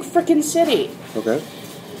big freaking city. Okay.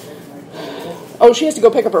 Oh, she has to go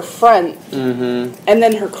pick up her friend. Mm-hmm. And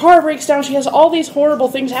then her car breaks down. She has all these horrible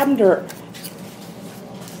things happen to her.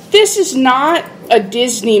 This is not a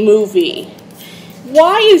Disney movie.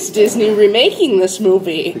 Why is Disney remaking this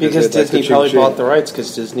movie? Because Disney probably bought the rights.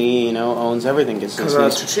 Because Disney, owns everything. Because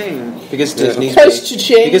Disney's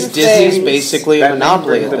basically a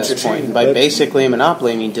monopoly at this point. And by basically a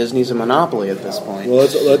monopoly, I mean Disney's a monopoly at this point. Well,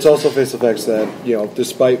 let's also face the facts that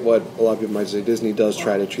despite what a lot of people might say, Disney does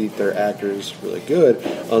try to treat their actors really good.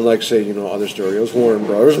 Unlike, say, other studios, Warner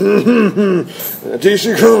Brothers,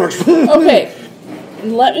 DC Comics. Okay,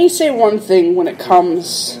 let me say one thing when it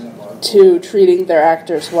comes to treating their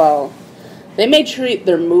actors well. They may treat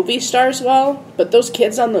their movie stars well, but those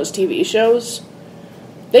kids on those TV shows,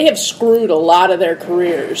 they have screwed a lot of their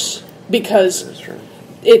careers because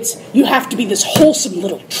you have to be this wholesome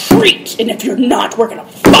little treat, and if you're not, we're gonna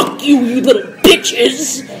fuck you, you little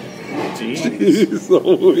bitches. Jeez,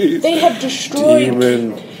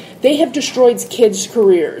 they have destroyed kids'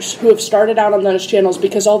 careers who have started out on those channels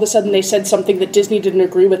because all of a sudden they said something that Disney didn't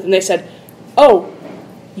agree with, and they said, "Oh,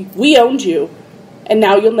 we owned you, and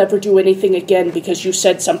now you'll never do anything again because you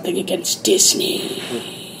said something against Disney."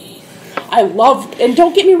 And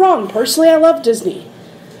don't get me wrong, personally I love Disney.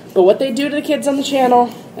 But what they do to the kids on the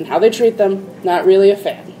channel and how they treat them, not really a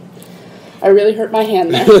fan. I really hurt my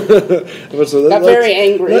hand there. So Got very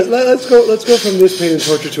angry. Let's go from this pain and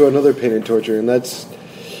torture to another pain and torture, and that's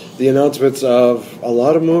the announcements of a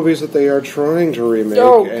lot of movies that they are trying to remake,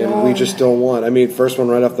 and we just don't want. I mean, first one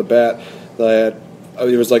right off the bat, that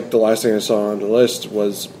it was like the last thing I saw on the list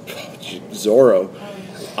was Zorro.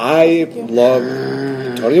 I love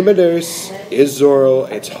Antonio Banderas is Zorro.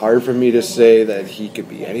 It's hard for me to say that he could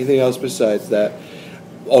be anything else besides that.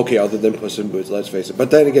 Okay, other than Puss in Boots, let's face it. But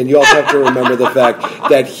then again, you also have to remember the fact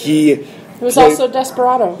that he was also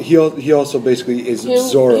Desperado. He also basically is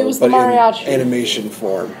Zorro, he was but the mariachi. in animation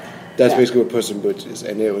form. That's basically what Puss in Boots is,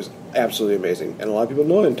 and it was absolutely amazing. And a lot of people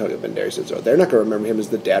know Antonio Banderas is Zorro. They're not going to remember him as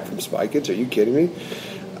the dad from Spy Kids. Are you kidding me?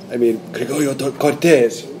 I mean, Gregorio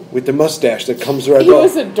Cortez with the mustache that comes right off. He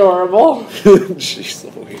was adorable.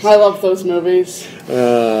 Jeez Louise. I love those movies.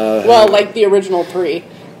 Well, like the original 3.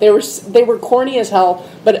 They were corny as hell,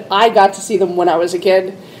 but I got to see them when I was a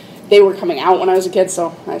kid. They were coming out when I was a kid,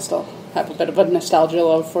 so I still have a bit of a nostalgia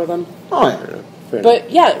love for them. Oh, yeah.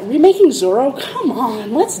 But yeah, remaking Zorro, come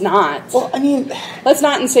on, let's not. Well, I mean, let's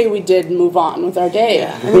not and say we did and move on with our day.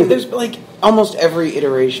 Yeah, I mean, there's like almost every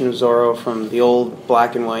iteration of Zorro, from the old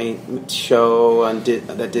black and white show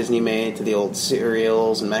that Disney made to the old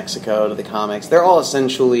serials in Mexico to the comics. They're all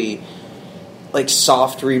essentially like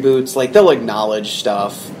soft reboots. Like they'll acknowledge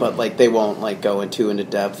stuff, but like they won't like go into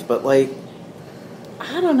depth. But like,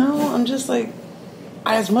 I don't know. I'm just like,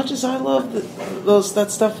 as much as I love that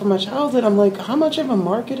stuff from my childhood, I'm like, how much of a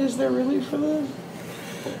market is there really for this?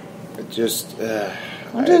 It just, I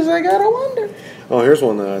gotta wonder. Oh, here's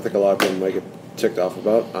one that I think a lot of people might get ticked off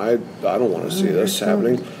about. I don't want to see this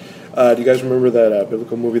happening. Do you guys remember that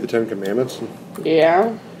biblical movie, The Ten Commandments?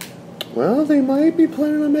 Yeah. Well, they might be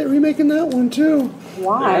planning on remaking that one too.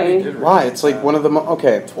 Why? Why? It's like one of the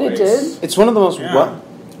okay. They did. It's one of the most. Yeah.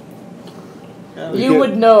 You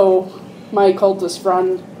would know. My cultist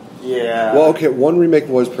friend. Yeah. Well, okay, one remake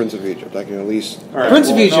was Prince of Egypt. I can at least... Right, Prince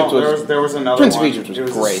of Egypt there was another Prince one. of Egypt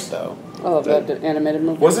was great, though. I love that animated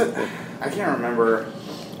movie. Was it? I can't remember.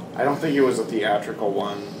 I don't think it was a theatrical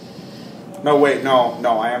one. No, wait, no.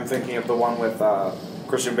 I am thinking of the one with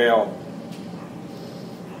Christian Bale.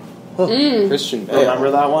 Christian Bale.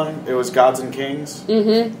 Remember that one? It was Gods and Kings.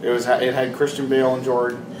 Mm-hmm. It had Christian Bale and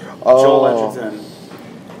Joel Edgerton.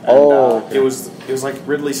 And, it was like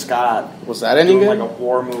Ridley Scott. Was that any good? Like a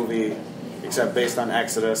war movie, except based on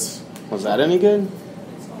Exodus. Was that any good?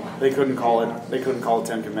 They couldn't call it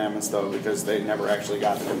Ten Commandments though, because they never actually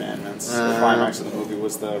got the commandments. The climax of the movie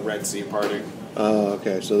was the Red Sea parting.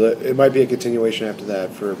 Okay, so it might be a continuation after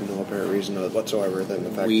that for no apparent reason whatsoever than the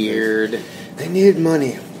fact that they needed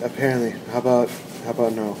money apparently. How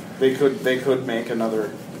about no? They could make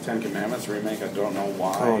another Ten Commandments remake. I don't know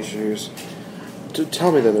why. Oh jeez.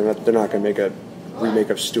 Tell me that they're not going to make a remake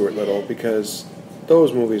of Stuart Little, because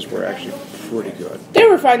those movies were actually pretty good. They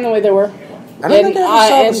were fine the way they were. I don't think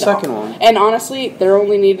I ever saw the second one. And honestly, there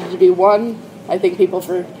only needed to be one. I think people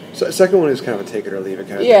for... So the second one is kind of a take it or leave it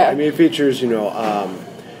kind of thing. I mean, it features,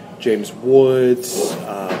 James Woods.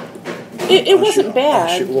 It wasn't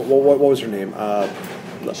bad. What was her name?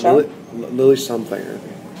 Lily something.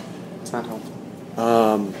 It's not helpful.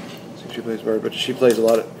 She plays Bird, but she plays a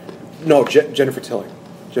lot of... No, Jennifer Tilly.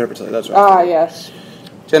 Jennifer Tilly, that's right. Yes.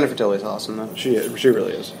 Jennifer Tilly's awesome, though. She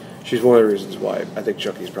really is. She's one of the reasons why I think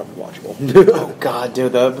Chucky's probably watchable. Oh, God,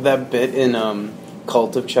 dude, that bit in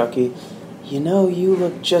Cult of Chucky. You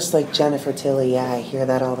look just like Jennifer Tilly. Yeah, I hear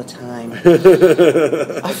that all the time.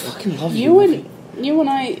 I fucking love you. You and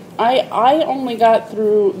I only got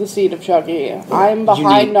through The Seed of Chucky. I'm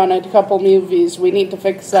behind on a couple movies. We need to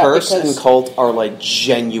fix that. Curse and Cult are like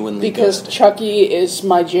genuinely because good. Chucky is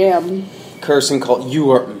my jam. Curse and Cult,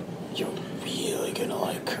 you're really gonna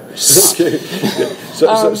like Curse. Okay.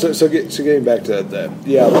 So getting back to that,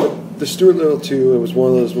 the Stuart Little 2, it was one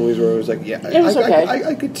of those movies where it was like, it was okay.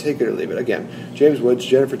 I could take it or leave it. Again, James Woods,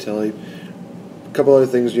 Jennifer Tilly, a couple other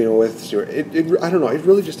things, with Stuart. I don't know. It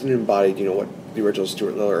really just didn't embody, what the original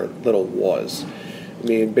Stuart Little was. I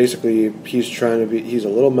mean, basically, he's a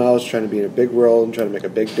little mouse trying to be in a big world and trying to make a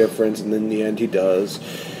big difference, and then in the end, he does.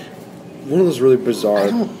 One of those really bizarre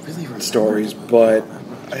stories, but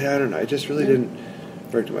I don't know. It just really didn't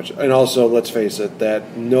work too much. And also, let's face it,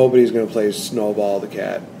 that nobody's going to play Snowball the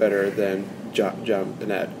cat better than John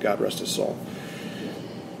Bennett, God rest his soul.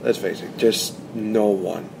 Let's face it, just no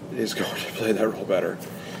one is going to play that role better.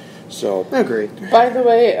 So, agreed. By the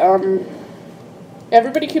way,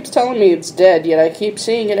 everybody keeps telling me it's dead, yet I keep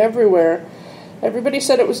seeing it everywhere. Everybody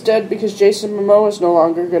said it was dead because Jason Momoa is no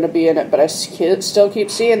longer going to be in it, but I still keep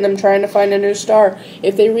seeing them trying to find a new star.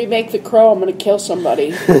 If they remake The Crow, I'm going to kill somebody.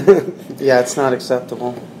 Yeah, it's not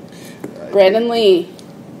acceptable. Brandon Lee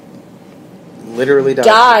Literally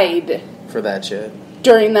died for that shit.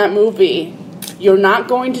 during that movie. You're not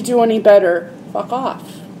going to do any better. Fuck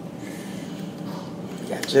off.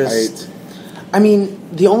 Yeah, I mean,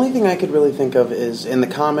 the only thing I could really think of is in the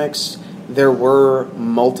comics, there were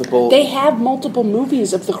multiple... They have multiple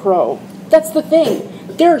movies of The Crow. That's the thing.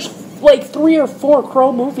 There's like 3 or 4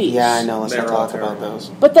 Crow movies. Yeah, I know. Let's not They're all talk about terrible. those.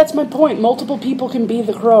 But that's my point. Multiple people can be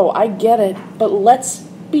The Crow. I get it. But let's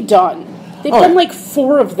be done. They've done like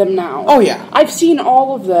 4 of them now. Oh, yeah. I've seen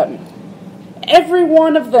all of them. Every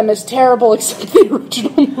one of them is terrible except the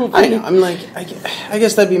original movie. I know. I'm like, I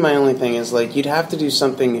guess that'd be my only thing is like you'd have to do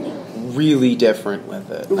something really different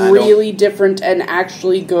with it. Really different and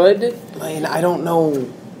actually good. I don't know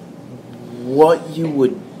what you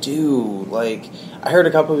would do. Like, I heard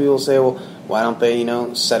a couple of people say, well, why don't they,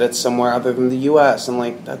 set it somewhere other than the U.S.? I'm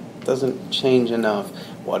like, that doesn't change enough.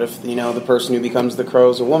 What if, the person who becomes the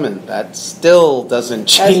Crow is a woman? That still doesn't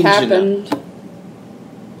change Has happened. enough.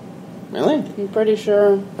 Really? I'm pretty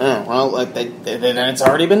sure. Oh, well, then it's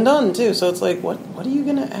already been done, too. So it's like, what are you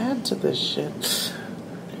going to add to this shit?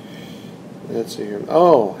 Let's see here.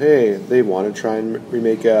 Oh, hey, they want to try and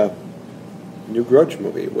remake a new Grudge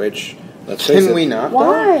movie, which, let's face it... Can we not?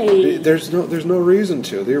 Why? There's no reason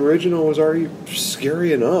to. The original was already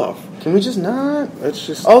scary enough. Can we just not? Let's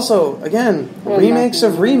just... Also, again, Well, remakes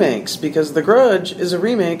of nothing. remakes, because The Grudge is a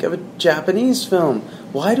remake of a Japanese film.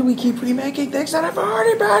 Why do we keep remaking things that have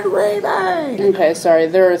already been remade? Okay, sorry.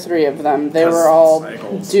 There are 3 of them. They That's were all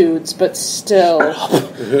cycles. dudes, but still.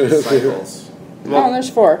 Cycles. Oh, there's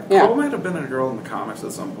 4. Crow Yeah. might have been a girl in the comics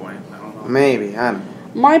at some point. I don't know. Maybe, I don't know.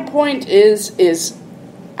 My point is,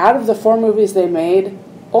 out of the 4 movies they made,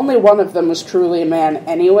 only one of them was truly a man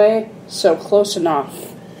anyway, so close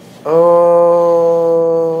enough. Oh,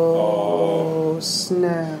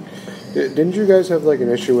 snap. Didn't you guys have, an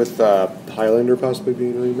issue with Highlander possibly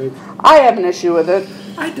being a remake? I have an issue with it.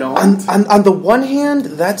 I don't. On the one hand,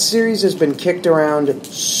 that series has been kicked around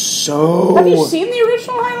so... Have you seen the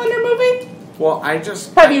original Highlander movie? Well, I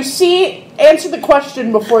just... Have you seen... Answer the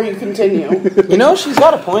question before you continue. She's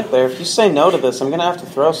got a point there. If you say no to this, I'm going to have to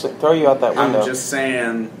throw you out that window. I'm just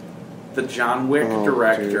saying... The John Wick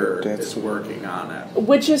director dude, that's- is working on it.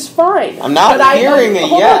 Which is fine. I'm not But hearing a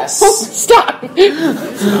hold on, yes. Stop.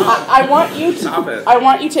 I want you to... Stop it. I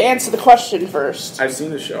want you to answer the question first. I've seen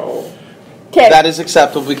the show. Okay. That is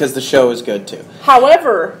acceptable because the show is good, too.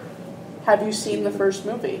 However, have you seen the first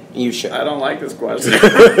movie? You should. I don't like this question.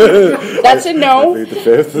 That's a no. Plead the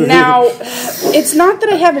fifth. Now, it's not that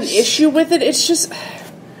I have an issue with it, it's just...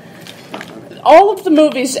 All of the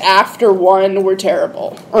movies after 1 were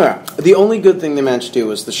terrible. Oh, yeah. The only good thing they managed to do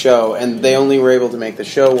was the show, and they only were able to make the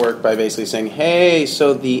show work by basically saying, hey,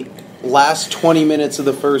 so the last 20 minutes of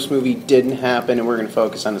the first movie didn't happen, and we're going to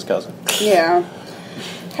focus on his cousin. Yeah.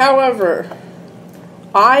 However,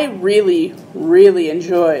 I really, really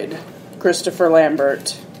enjoyed Christopher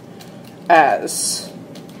Lambert as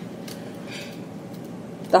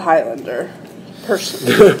the Highlander.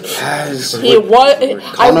 Personally, he was.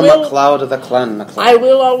 Connor MacLeod of the Clan. I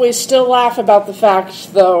will always still laugh about the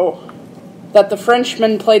fact, though, that the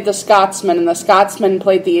Frenchman played the Scotsman and the Scotsman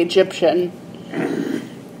played the Egyptian.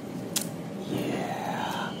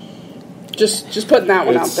 Yeah. Just putting that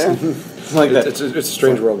one out there. Like that. It's a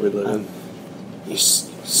strange world we live in. You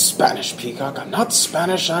Spanish peacock. I'm not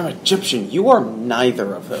Spanish, I'm Egyptian. You are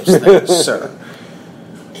neither of those things, sir.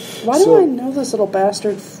 Why do I know this little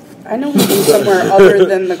bastard? I know him from somewhere other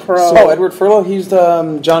than The Crow. Oh, Edward Furlow, he's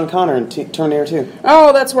John Connor in Terminator 2.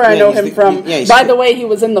 Oh, that's where I know him from. he's By the way, he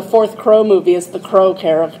was in the 4th Crow movie as the Crow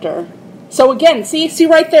character. So again, see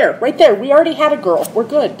right there. We already had a girl. We're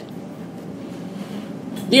good.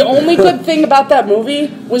 The only good thing about that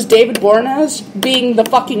movie was David Boreanaz being the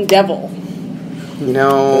fucking devil.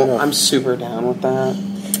 I'm super down with that.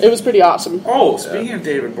 It was pretty awesome. Oh, speaking of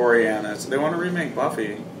David Boreanaz, they want to remake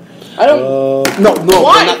Buffy. I don't... No.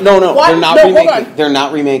 Why? They're not Why? remaking No, hold it. on. They're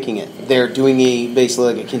not remaking it. They're doing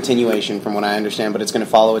basically like a continuation from what I understand, but it's going to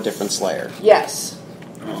follow a different Slayer. Yes.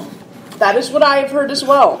 Oh. That is what I have heard as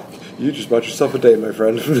well. You just bought yourself a date, my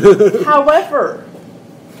friend. However...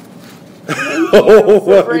 Thank you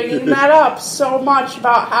for bringing that up so much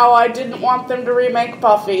about how I didn't want them to remake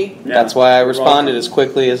Buffy. Yeah. That's why I You're responded welcome. as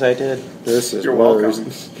quickly as I did. This is You're one of the welcome.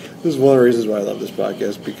 reasons. This is one of the reasons why I love this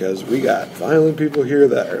podcast, because we got violent people here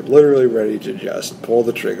that are literally ready to just pull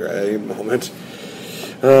the trigger at any moment.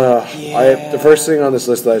 The first thing on this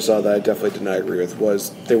list that I saw that I definitely did not agree with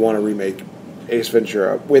was they want to remake Ace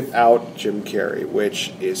Ventura without Jim Carrey,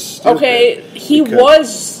 which is stupid. Okay, he because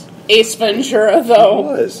was Ace Ventura, though. He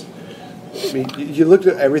was. I mean, you looked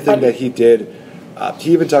at everything that he did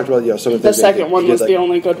He even talked about some of The things second one he was did, the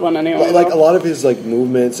only good one anyway. Like a lot of his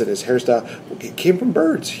movements and his hairstyle came from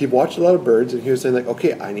birds. He watched a lot of birds, and he was saying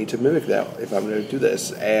okay, I need to mimic that if I'm going to do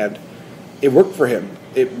this, and it worked for him.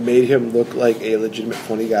 It made him look like a legitimate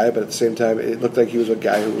funny guy, but at the same time, it looked like he was a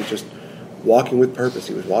guy who was just walking with purpose.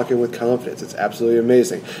 He was walking with confidence. It's absolutely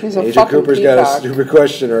amazing. He's a Agent Cooper's got a peacock. stupid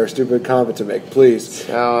question or a stupid comment to make. Please.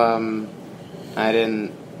 So, I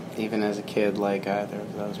didn't, even as a kid, like either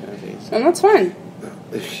of those movies. And that's fine.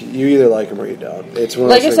 You either like him or you don't. It's one of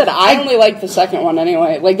Like those I said, things- I only like the second one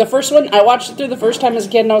anyway. Like the first one, I watched it through the first time as a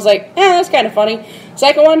kid, and I was like, that's kind of funny.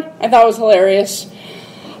 Second one, I thought was hilarious.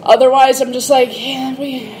 Otherwise, I'm just like,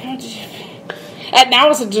 and now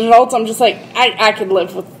as an adult, I'm just like, I could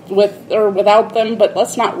live with or without them, but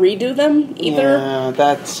let's not redo them either. Yeah,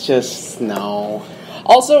 that's just, no.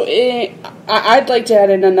 Also, I'd like to add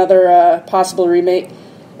in another possible remake,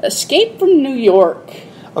 Escape from New York.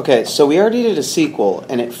 Okay, so we already did a sequel,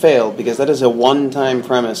 and it failed because that is a one-time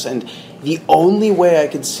premise, and the only way I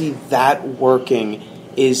could see that working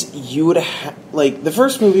is you would the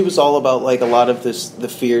first movie was all about, a lot of the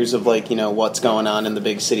fears of, what's going on in the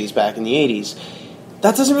big cities back in the 80s.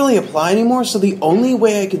 That doesn't really apply anymore, so the only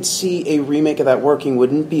way I could see a remake of that working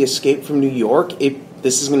wouldn't be Escape from New York.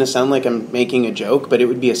 This is going to sound like I'm making a joke, but it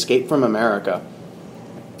would be Escape from America.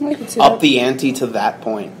 I could see Up that. the ante to that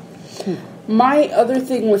point. My other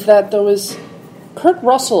thing with that, though, is Kurt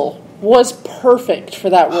Russell was perfect for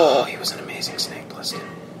that role. Oh, he was an amazing Snake Plissken.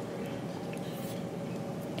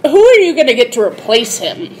 Who are you going to get to replace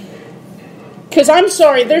him? Because I'm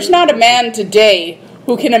sorry, there's not a man today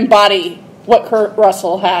who can embody what Kurt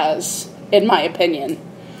Russell has, in my opinion.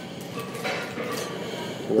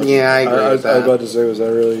 Yeah, I agree I with was that. about to say, was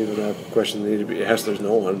that really even a question that needed to be asked? There's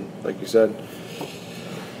no one, like you said.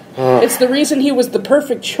 It's the reason he was the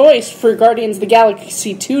perfect choice for Guardians of the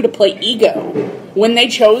Galaxy 2 to play Ego. When they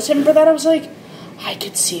chose him for that, I was like, I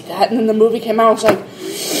could see that. And then the movie came out, I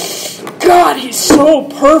was like, God, he's so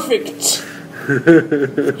perfect.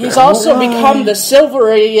 He's also become the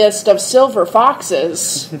silveriest of silver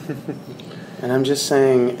foxes. And I'm just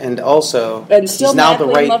saying, and also, And still he's now the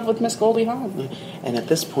madly in right. love with Miss Goldie Hawn. And at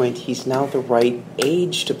this point, he's now the right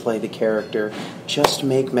age to play the character. Just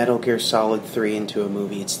make Metal Gear Solid 3 into a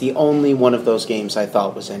movie. It's the only one of those games I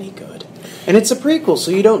thought was any good. And it's a prequel,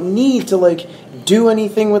 so you don't need to, do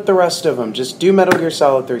anything with the rest of them. Just do Metal Gear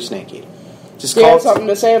Solid 3 Snake Eater. Just Do you call have something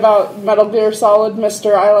to say about Metal Gear Solid,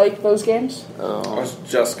 Mr. I like those games? I was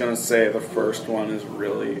just gonna say the first one is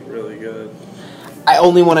really, really good.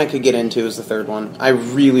 Only one I could get into is the third one. I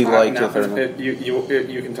really liked the third one.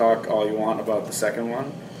 You can talk all you want about the second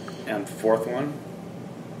one, and fourth one,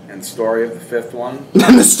 and story of the fifth one.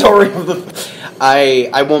 And the story of the...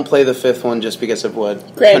 I won't play the fifth one just because of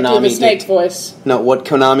what Grant, do the Konami Snake's did. voice. No, what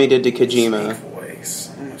Konami did to Kojima. Snake voice.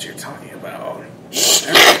 I don't know what you're talking about.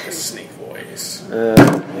 I like the snake voice.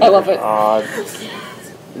 I love it.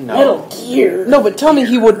 No. Metal Gear. No, but tell me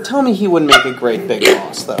he would make a great Big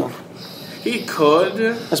Boss, though. He could.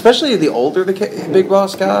 Especially the older the Big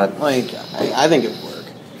Boss got. I think it would work.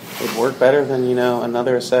 It'd work better than,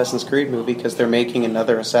 another Assassin's Creed movie, because they're making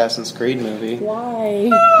another Assassin's Creed movie. Why?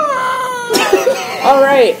 All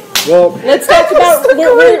right. Well, Let's talk about...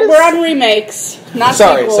 We're on remakes, not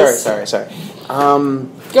sequels. Sorry.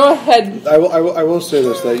 Go ahead. I will say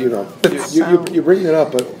this, that you bring it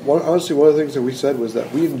up, but honestly, one of the things that we said was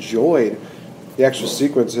that we enjoyed the actual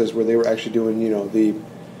sequences where they were actually doing,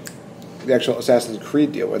 the actual Assassin's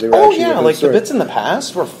Creed deal, where they were Oh, actually yeah, doing the story. bits in the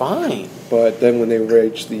past were fine. But then when they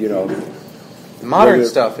reached the, Modern Where the-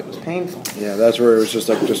 stuff, it was painful. yeah, that's where it was just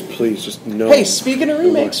please, just no. Hey, speaking of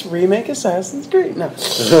remakes, remake Assassin's Creed. No.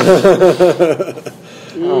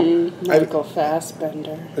 Michael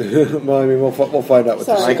Fassbender. Well, I mean, we'll find out with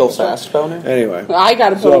Sorry. the Michael sequel. Fassbender? Anyway, I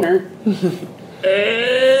got a So- boner.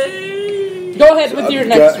 Go ahead with your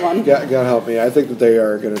next one. God help me. I think that they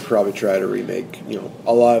are going to probably try to remake,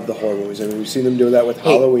 a lot of the horror movies. I mean, we've seen them do that with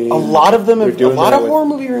Hey, Halloween. a lot of them They're have, a doing lot that of with- horror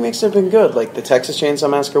movie remakes have been good, like the Texas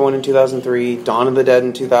Chainsaw Massacre one in 2003, Dawn of the Dead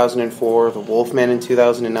in 2004, The Wolfman in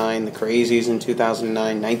 2009, The Crazies in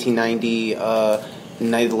 2009, 1990,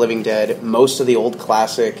 Night of the Living Dead. Most of the old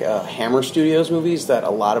classic Hammer Studios movies that a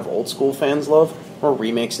lot of old school fans love were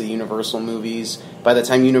remakes of the Universal movies. By the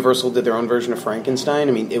time Universal did their own version of Frankenstein,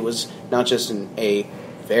 I mean, it was not just a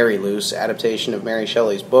very loose adaptation of Mary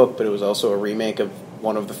Shelley's book, but it was also a remake of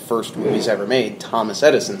one of the first movies ever made, Thomas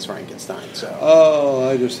Edison's Frankenstein. So, Oh,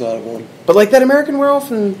 I just thought of one. but like that American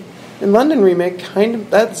Werewolf in London remake,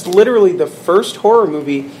 that's literally the first horror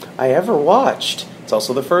movie I ever watched. It's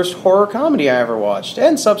also the first horror comedy I ever watched,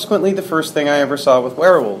 and subsequently the first thing I ever saw with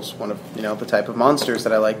werewolves, one of the type of monsters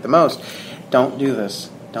that I like the most. Don't do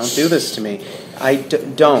this. Don't do this to me.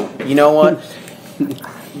 Don't. You know what?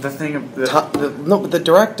 The thing of the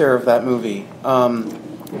director of that movie,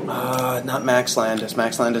 not Max Landis.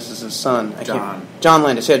 Max Landis is his son. John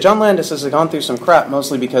Landis. Yeah, John Landis has gone through some crap,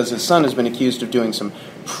 mostly because his son has been accused of doing some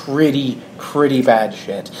pretty bad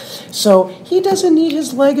shit. So he doesn't need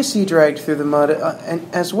his legacy dragged through the mud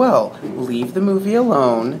as well. Leave the movie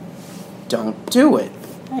alone. Don't do it.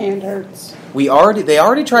 My hand hurts. They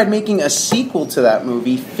already tried making a sequel to that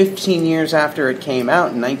movie 15 years after it came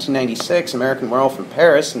out in 1996, American Werewolf in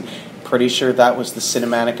Paris, and pretty sure that was the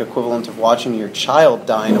cinematic equivalent of watching your child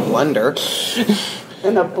die in a blender.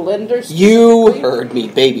 In a blender? You heard me,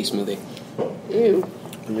 baby smoothie. Ew.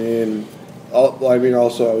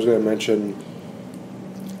 Also, I was going to mention,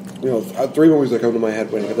 three movies that come to my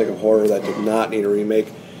head when I think of horror that did not need a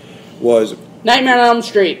remake was Nightmare on Elm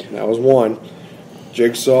Street. That was one.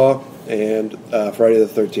 Jigsaw and Friday the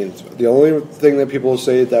 13th. The only thing that people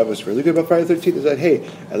say that was really good about Friday the 13th is that, hey,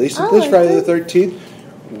 at least in this Friday the 13th,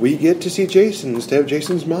 we get to see Jason instead of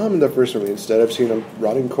Jason's mom in the first movie, instead of seeing a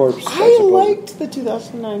rotting corpse. I liked the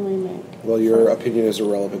 2009 remake. Well, your opinion is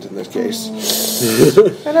irrelevant in this case.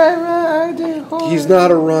 But I do horror. He's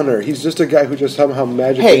not a runner. He's just a guy who just somehow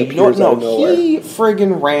magically appears out of nowhere. He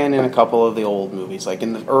friggin' ran in a couple of the old movies, like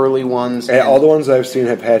in the early ones. And all the ones I've seen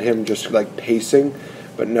have had him just like pacing,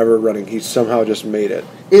 but never running. He's somehow just made it.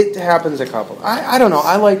 It happens a couple. I don't know.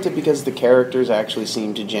 I liked it because the characters actually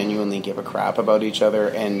seemed to genuinely give a crap about each other.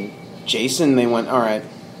 And Jason, they went, all right,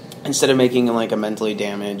 instead of making him like a mentally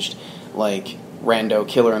damaged, like rando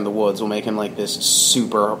killer in the woods, we'll make him like this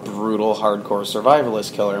super brutal, hardcore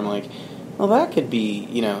survivalist killer. I'm like, well, that could be,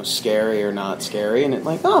 scary or not scary. And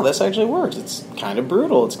this actually works. It's kind of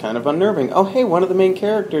brutal. It's kind of unnerving. Oh, hey, one of the main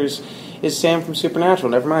characters is Sam from Supernatural.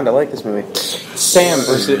 Never mind, I like this movie. It's Sam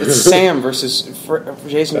versus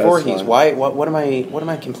Jason Voorhees. Why? What am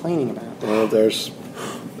I complaining about? Well,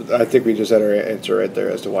 I think we just had our answer right there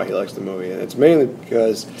as to why he likes the movie, and it's mainly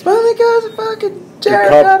because of fucking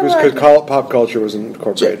Jared Padalecki. Because pop culture was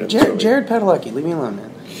incorporated. Jared Padalecki, leave me alone,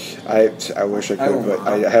 man. I wish I could, but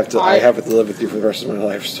I have to live with you for the rest of my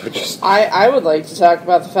life. So just I would like to talk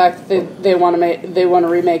about the fact that they want to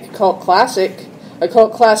remake a cult classic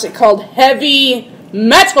called Heavy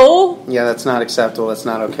Metal. Yeah, that's not acceptable. That's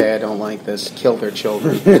not okay. I don't like this. Kill their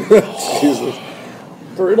children. Jesus.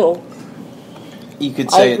 Brutal. You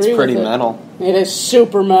could say it's pretty metal. It is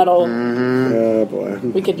super metal. Mm-hmm. Oh boy.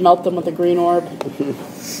 We could melt them with a green orb.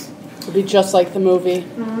 It'd be just like the movie.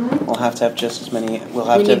 We'll have to have just as many.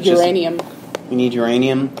 We need uranium. We need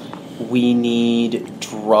uranium. We need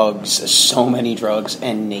drugs. So many drugs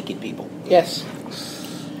and naked people. Yes.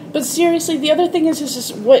 But seriously, the other thing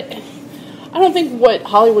is what I don't think what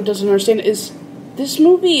Hollywood doesn't understand is this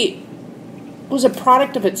movie was a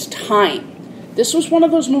product of its time. This was one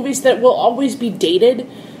of those movies that will always be dated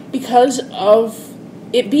because of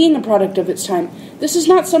it being a product of its time. This is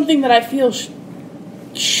not something that I feel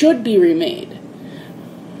should be remade.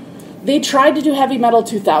 They tried to do Heavy Metal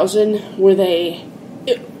 2000 where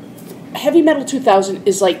Heavy Metal 2000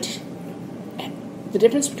 is like the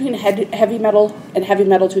difference between Heavy Metal and Heavy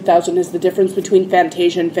Metal 2000 is the difference between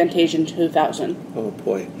Fantasia and Fantasia 2000. Oh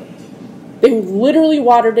boy. They literally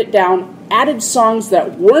watered it down, added songs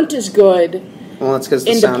that weren't as good. Well, that's because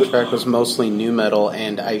the soundtrack was mostly nu metal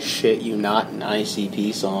and I shit you not an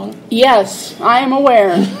ICP song. Yes, I am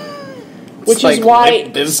aware. Which is why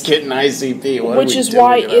Bizkit and ICP. Which is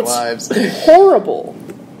why it's horrible.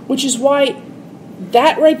 Which is why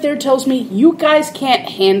that right there tells me you guys can't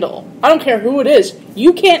handle. I don't care who it is.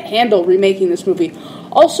 You can't handle remaking this movie.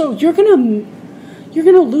 Also, you're gonna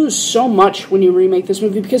lose so much when you remake this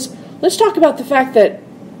movie because let's talk about the fact that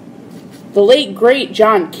the late great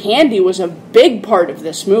John Candy was a big part of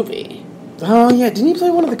this movie. Oh yeah, didn't he play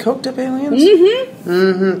one of the coked up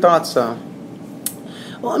aliens? Thought so.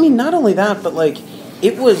 Well, I mean, not only that, but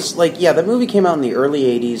it was the movie came out in the early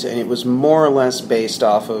 80s, and it was more or less based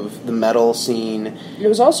off of the metal scene. It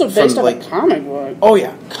was also based off a comic book. Oh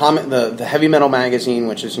yeah, the Heavy Metal magazine,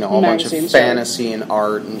 which is a whole bunch of fantasy and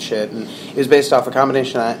art and shit, and it was based off a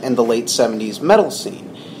combination of that and the late 70s metal scene.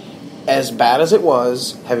 As bad as it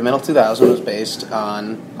was, Heavy Metal 2000 was based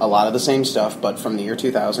on a lot of the same stuff, but from the year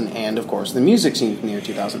 2000, and of course the music scene from the year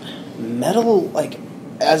 2000. Metal,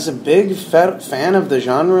 as a big fan of the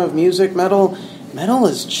genre of music, the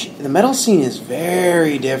metal scene is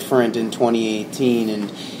very different in 2018,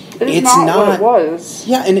 and it's not what it was.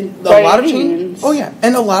 Yeah, and a lot of changes. Oh yeah,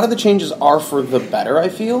 and a lot of the changes are for the better. I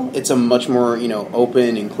feel it's a much more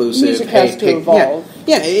open, inclusive. Music has to evolve.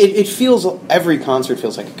 Yeah, it feels every concert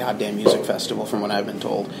feels like a goddamn music festival, from what I've been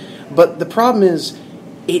told. But the problem is,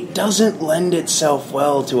 it doesn't lend itself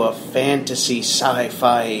well to a fantasy,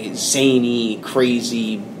 sci-fi, zany,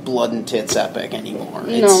 crazy, blood and tits epic anymore.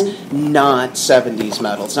 It's not 70s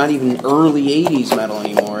metal. It's not even early 80s metal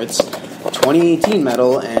anymore. It's 2018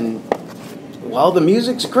 metal, and while the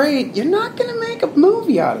music's great, you're not going to make a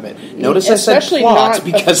movie out of it. Notice Especially I said plot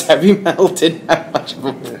because heavy metal didn't have much of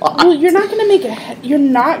a plot. Well, you're not going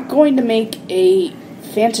to make a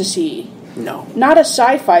fantasy. No. Not a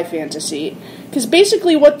sci-fi fantasy. Because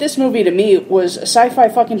basically what this movie to me was a sci-fi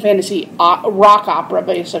fucking fantasy rock opera,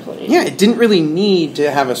 basically. Yeah, it didn't really need to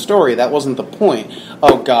have a story. That wasn't the point.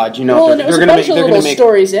 Oh God, they're going to make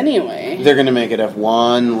stories anyway. They're going to make it have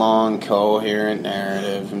one long, coherent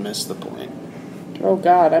narrative and miss the point. Oh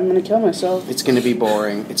God, I'm going to kill myself. It's going to be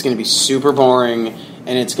boring. It's going to be super boring, and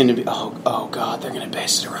it's going to be oh God, they're going to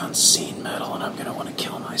base it around scene metal, and I'm going to want to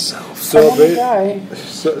kill myself. So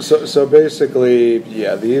basically,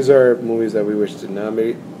 yeah, these are movies that we wish did not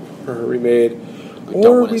be remade,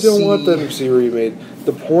 or we don't want them to see remade.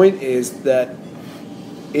 The point is that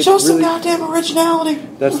it's show some goddamn originality.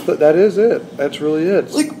 That is it. That's really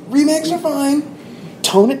it. Like, remakes are fine.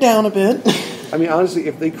 Tone it down a bit. I mean, honestly,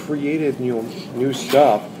 if they created new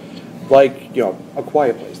stuff, like A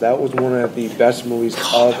Quiet Place, that was one of the best movies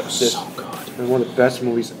of this. So good. It was one of the best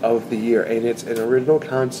movies of the year, and it's an original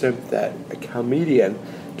concept that a comedian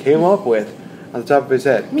came up with on the top of his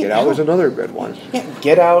head. Get Out was another good one. Yeah,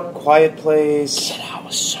 Get Out, Quiet Place. Get Out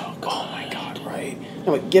was so good. Oh my God, right?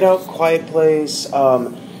 No, Get Out, Quiet Place.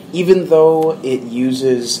 Even though it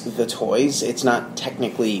uses the toys, it's not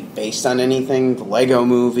technically based on anything. The Lego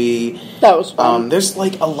Movie. That was fun. There's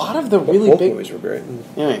like a lot of the really both big movies were great.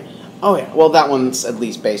 Anyway. Oh yeah, well that one's at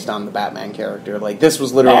least based on the Batman character. Like this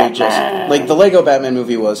was literally just like the Lego Batman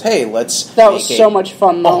movie was. Hey, let's. That was so much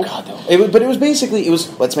fun though. Oh God, though. But it was basically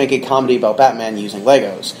let's make a comedy about Batman using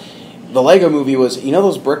Legos. The Lego movie was,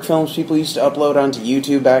 those brick films people used to upload onto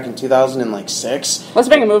YouTube back in 2006? Let's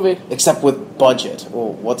make a movie. Except with budget.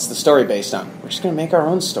 Well, what's the story based on? We're just going to make our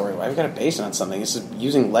own story. Why have we got to base it on something? This is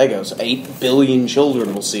using Legos. 8 billion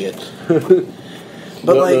children will see it.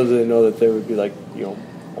 But they know that there would be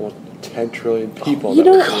almost 10 trillion people.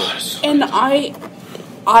 And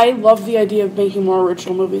I love the idea of making more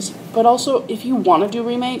original movies. But also, if you want to do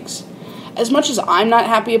remakes, as much as I'm not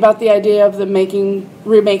happy about the idea of them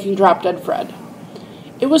remaking Drop Dead Fred,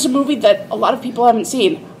 it was a movie that a lot of people haven't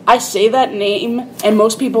seen. I say that name, and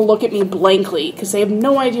most people look at me blankly, because they have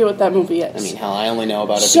no idea what that movie is. I mean, hell, I only know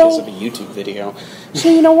about it because of a YouTube video. So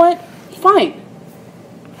you know what? Fine.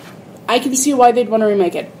 I can see why they'd want to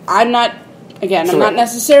remake it. I'm not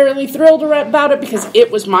necessarily thrilled about it, because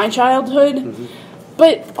it was my childhood. Mm-hmm.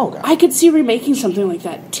 But I could see remaking something like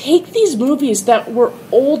that. Take these movies that were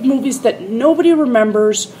old movies that nobody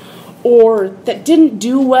remembers, or that didn't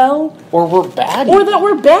do well, or were bad,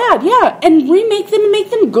 yeah, and remake them and make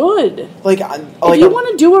them good. If you want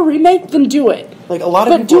to do a remake, then do it. Like a lot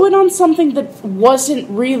of people, do it on something that wasn't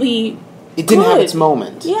really. It didn't have its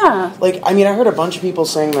moment. Yeah. I heard a bunch of people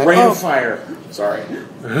saying that. Rain of Fire. Sorry.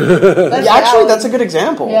 That's a good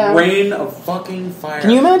example. Yeah. Rain of fucking Fire.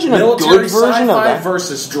 Can you imagine military a good version of that?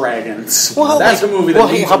 Versus dragons. Well, that's a movie that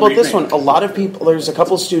needs how about a this one? A lot of people, there's a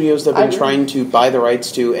couple studios that have been trying to buy the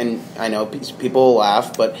rights to, and I know people will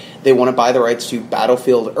laugh, but they want to buy the rights to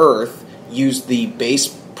Battlefield Earth, use the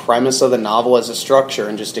base premise of the novel as a structure,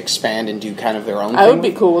 and just expand and do kind of their own thing. I would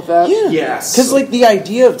be cool with that. Yeah. Yes. Because the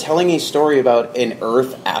idea of telling a story about an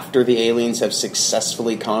Earth after the aliens have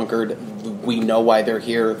successfully conquered, we know why they're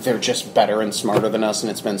here, they're just better and smarter than us, and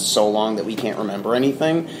it's been so long that we can't remember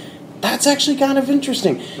anything. That's actually kind of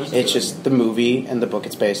interesting. It's just the movie and the book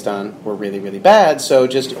it's based on were really, really bad, so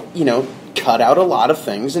just, cut out a lot of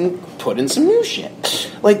things and put in some new shit.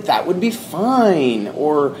 That would be fine.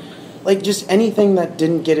 Or just anything that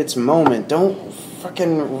didn't get its moment. Don't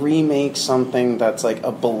fucking remake something that's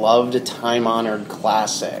a beloved, time-honored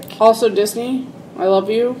classic. Also, Disney, I love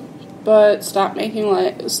you, but stop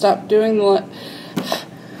doing the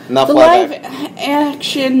live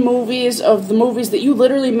action movies of the movies that you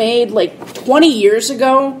literally made 20 years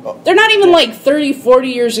ago. They're not even 30, 40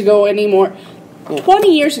 years ago anymore. Yeah.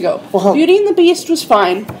 20 years ago. Well, Beauty and the Beast was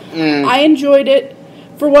fine. I enjoyed it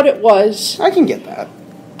for what it was. I can get that.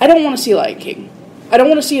 I don't want to see Lion King. I don't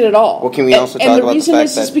want to see it at all. Well, can we also talk about the fact that... And the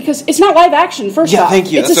reason is because it's not live action, first off.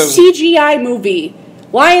 Thank you. It's a CGI movie.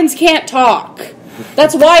 Lions can't talk.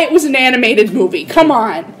 That's why it was an animated movie. Come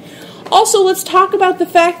on. Also, let's talk about the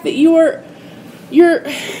fact that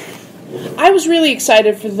I was really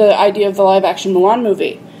excited for the idea of the live-action Mulan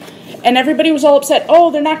movie. And everybody was all upset,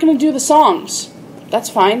 they're not going to do the songs. That's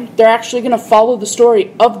fine. They're actually going to follow the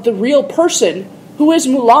story of the real person who is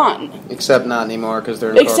Mulan. Except not anymore, because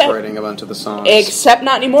they're incorporating a bunch of the songs. Except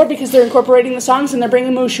not anymore, because they're incorporating the songs and they're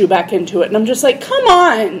bringing Mushu back into it. And I'm just like, come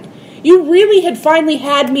on! You really had finally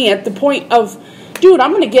had me at the point of, dude,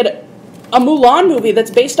 I'm going to get a Mulan movie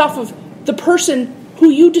that's based off of the person who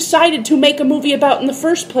you decided to make a movie about in the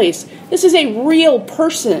first place. This is a real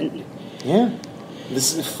person. Yeah.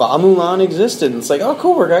 Fa Mulan existed. And it's like, oh,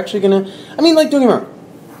 cool, we're actually going to... I mean, like, don't get me wrong.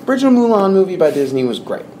 Original Mulan movie by Disney was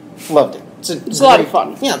great. Loved it. It's a lot of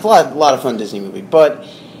fun. Yeah, it's a lot of fun Disney movie. But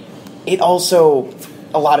it also...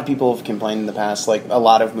 A lot of people have complained in the past, like, a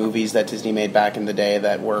lot of movies that Disney made back in the day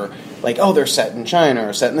that were, like, oh, they're set in China,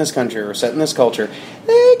 or set in this country, or set in this culture.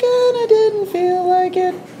 They kind of didn't feel like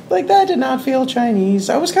it. Like, that did not feel Chinese.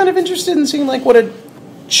 I was kind of interested in seeing, like, what a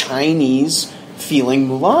Chinese-feeling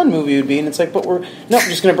Mulan movie would be, and it's like, but we're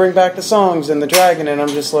just going to bring back the songs and the dragon, and I'm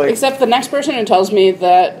just like... Except the next person who tells me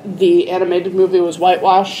that the animated movie was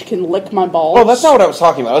whitewashed can lick my balls. Oh, that's not what I was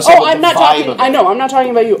talking about. I'm not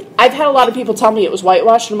talking about you. I've had a lot of people tell me it was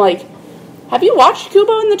whitewashed, and I'm like, have you watched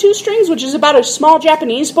Kubo and the Two Strings, which is about a small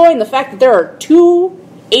Japanese boy, and the fact that there are 2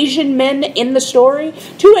 Asian men in the story,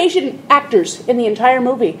 2 Asian actors in the entire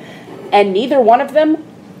movie, and neither one of them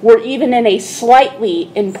were even in a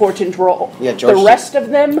slightly important role. Yeah, George the rest of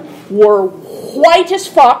them were white as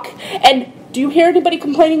fuck. And do you hear anybody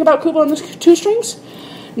complaining about Kubo and the Two Strings?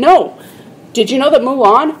 No. Did you know that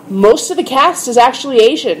Mulan, most of the cast is actually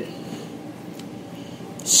Asian?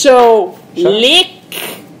 So, lick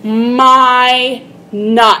my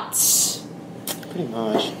nuts. Pretty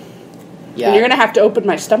much. Yeah. And you're going to have to open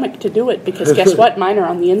my stomach to do it, because guess what? Mine are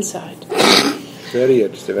on the inside. Very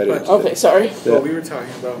interesting, very interesting. Okay, sorry. Well, we were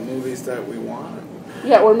talking about movies that we want.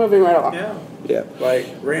 Yeah, we're moving right along. Yeah. Like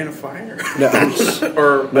Rain of Fire. No.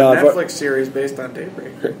 Or a Netflix series based on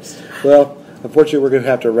Daybreakers. Well, unfortunately, we're going to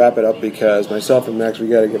have to wrap it up because myself and Max, we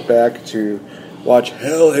got to get back to watch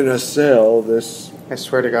Hell in a Cell this... I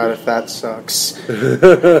swear to God, if that sucks.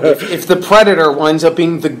 if the Predator winds up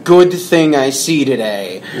being the good thing I see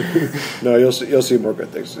today. No, you'll see more good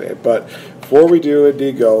things today. But before we do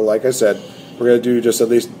indeed go, like I said, we're going to do just at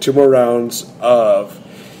least 2 more rounds of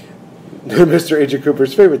Mr. Agent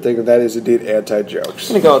Cooper's favorite thing, and that is indeed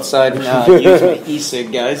anti-jokes. I'm going to go outside and use my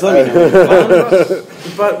e-cig, guys. Let me know.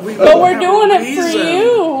 But we're doing it for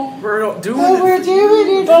you. We're doing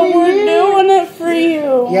it for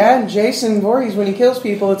you. Yeah, and Jason Voorhees, when he kills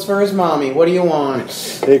people, it's for his mommy. What do you want?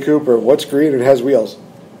 Hey, Cooper, what's green and has wheels?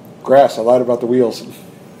 Grass. I lied about the wheels.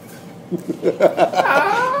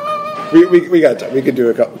 We got time. We could do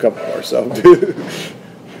a couple more. So,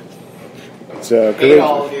 Hate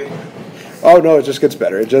all of you. Oh no, it just gets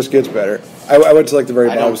better. It just gets better. I went to like the very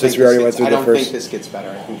bottom since we already went through the first. I don't think this gets better.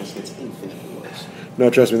 I think this gets infinitely worse. No,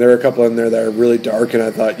 trust me. There were a couple in there that are really dark, and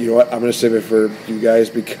I thought, you know what, I'm going to save it for you guys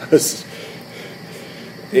because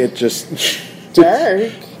it just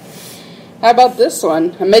dark. How about this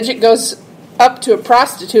one? A midget goes up to a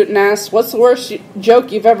prostitute and asks, "What's the worst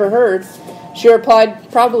joke you've ever heard?" She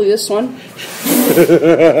replied, "Probably this one."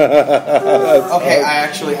 Okay, I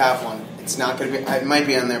actually have one. It's not going to be... It might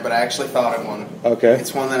be on there, but I actually thought of one. Okay.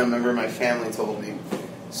 It's one that a member of my family told me.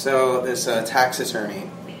 So this tax attorney,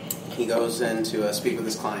 he goes in to speak with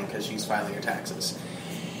his client because she's filing her taxes.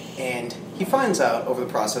 And he finds out over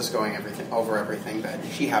the process going over everything that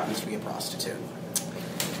she happens to be a prostitute.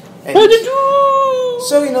 And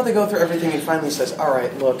so, they go through everything and finally says, all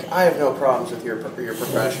right, look, I have no problems with your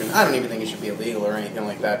profession. I don't even think it should be illegal or anything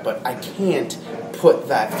like that, but I can't put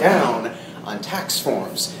that down on tax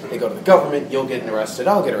forms. They go to the government, you'll get arrested,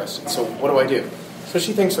 I'll get arrested. So what do? So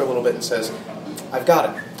she thinks for a little bit and says, I've got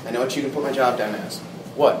it. I know what you can put my job down as.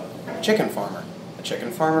 What? Chicken farmer. A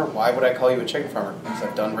chicken farmer? Why would I call you a chicken farmer?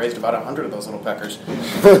 Because I've raised about 100 of those little peckers.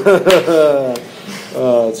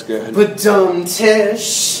 Oh, that's good. But dumb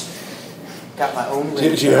Tish. Got my own.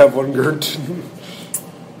 Did you have one, Grrrnt?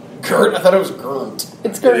 Grrrnt? I thought it was Grrrnt.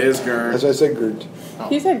 It's Grrrnt. It is Grrrnt. As I said, Grrrnt. Oh.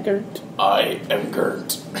 He said Grrrnt. I am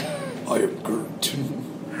Grrrnt. I am Grrrnt.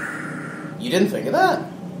 You didn't think of that?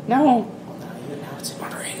 No. Well, now it's in my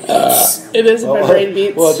brain. It is in my brain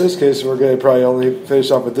beats. Well, in this case, we're going to probably only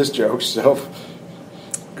finish off with this joke, so...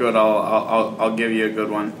 Good, I'll give you a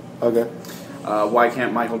good one. Okay. Why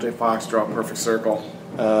can't Michael J. Fox draw a perfect circle?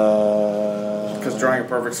 Because drawing a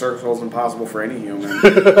perfect circle is impossible for any human. I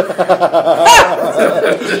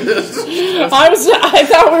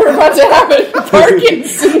thought we were about to have a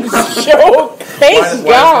Parkinson's joke. Thank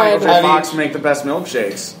Why God. does Michael J. Fox make the best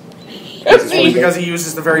milkshakes? Only because he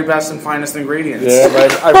uses the very best and finest ingredients. Yeah,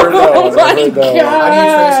 I've heard that one. Oh my God. How do you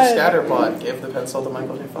finish the scatter plot? Give the pencil to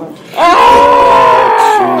Michael J. Fox.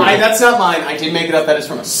 Ah! That's not mine. I did make it up. That is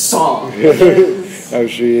from a song. Oh,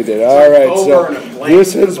 she did. All right, over so and blamed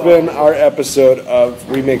this has the been ball. our episode of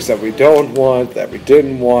remakes that we don't want, that we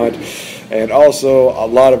didn't want, and also a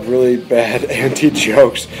lot of really bad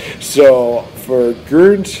anti-jokes. So for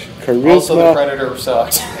Grrrnt, Also, the Karisma, Predator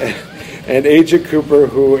sucks. and Agent Cooper,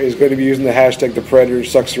 who is going to be using the hashtag The Predator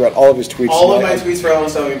sucks throughout all of his tweets. All of my tonight. tweets for Hell in a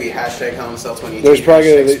Cell are going to be hashtag Hell in a Cell 2018. There's probably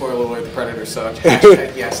hashtag gonna be- spoiler alert, the Predator sucked.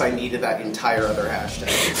 Hashtag yes, I needed that entire other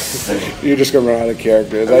hashtag. You're just going to run out of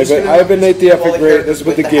characters. I'm just gonna- I've been Nate the have all Epic the Great. This has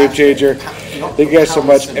been characters the with Game the Changer. hashtag. Thank you guys so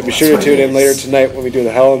much, and be sure to tune in later tonight when we do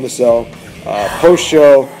the Hell in the Cell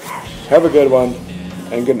post-show. Have a good one,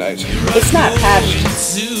 and good night. It's not patched.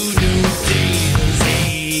 Zoo new day.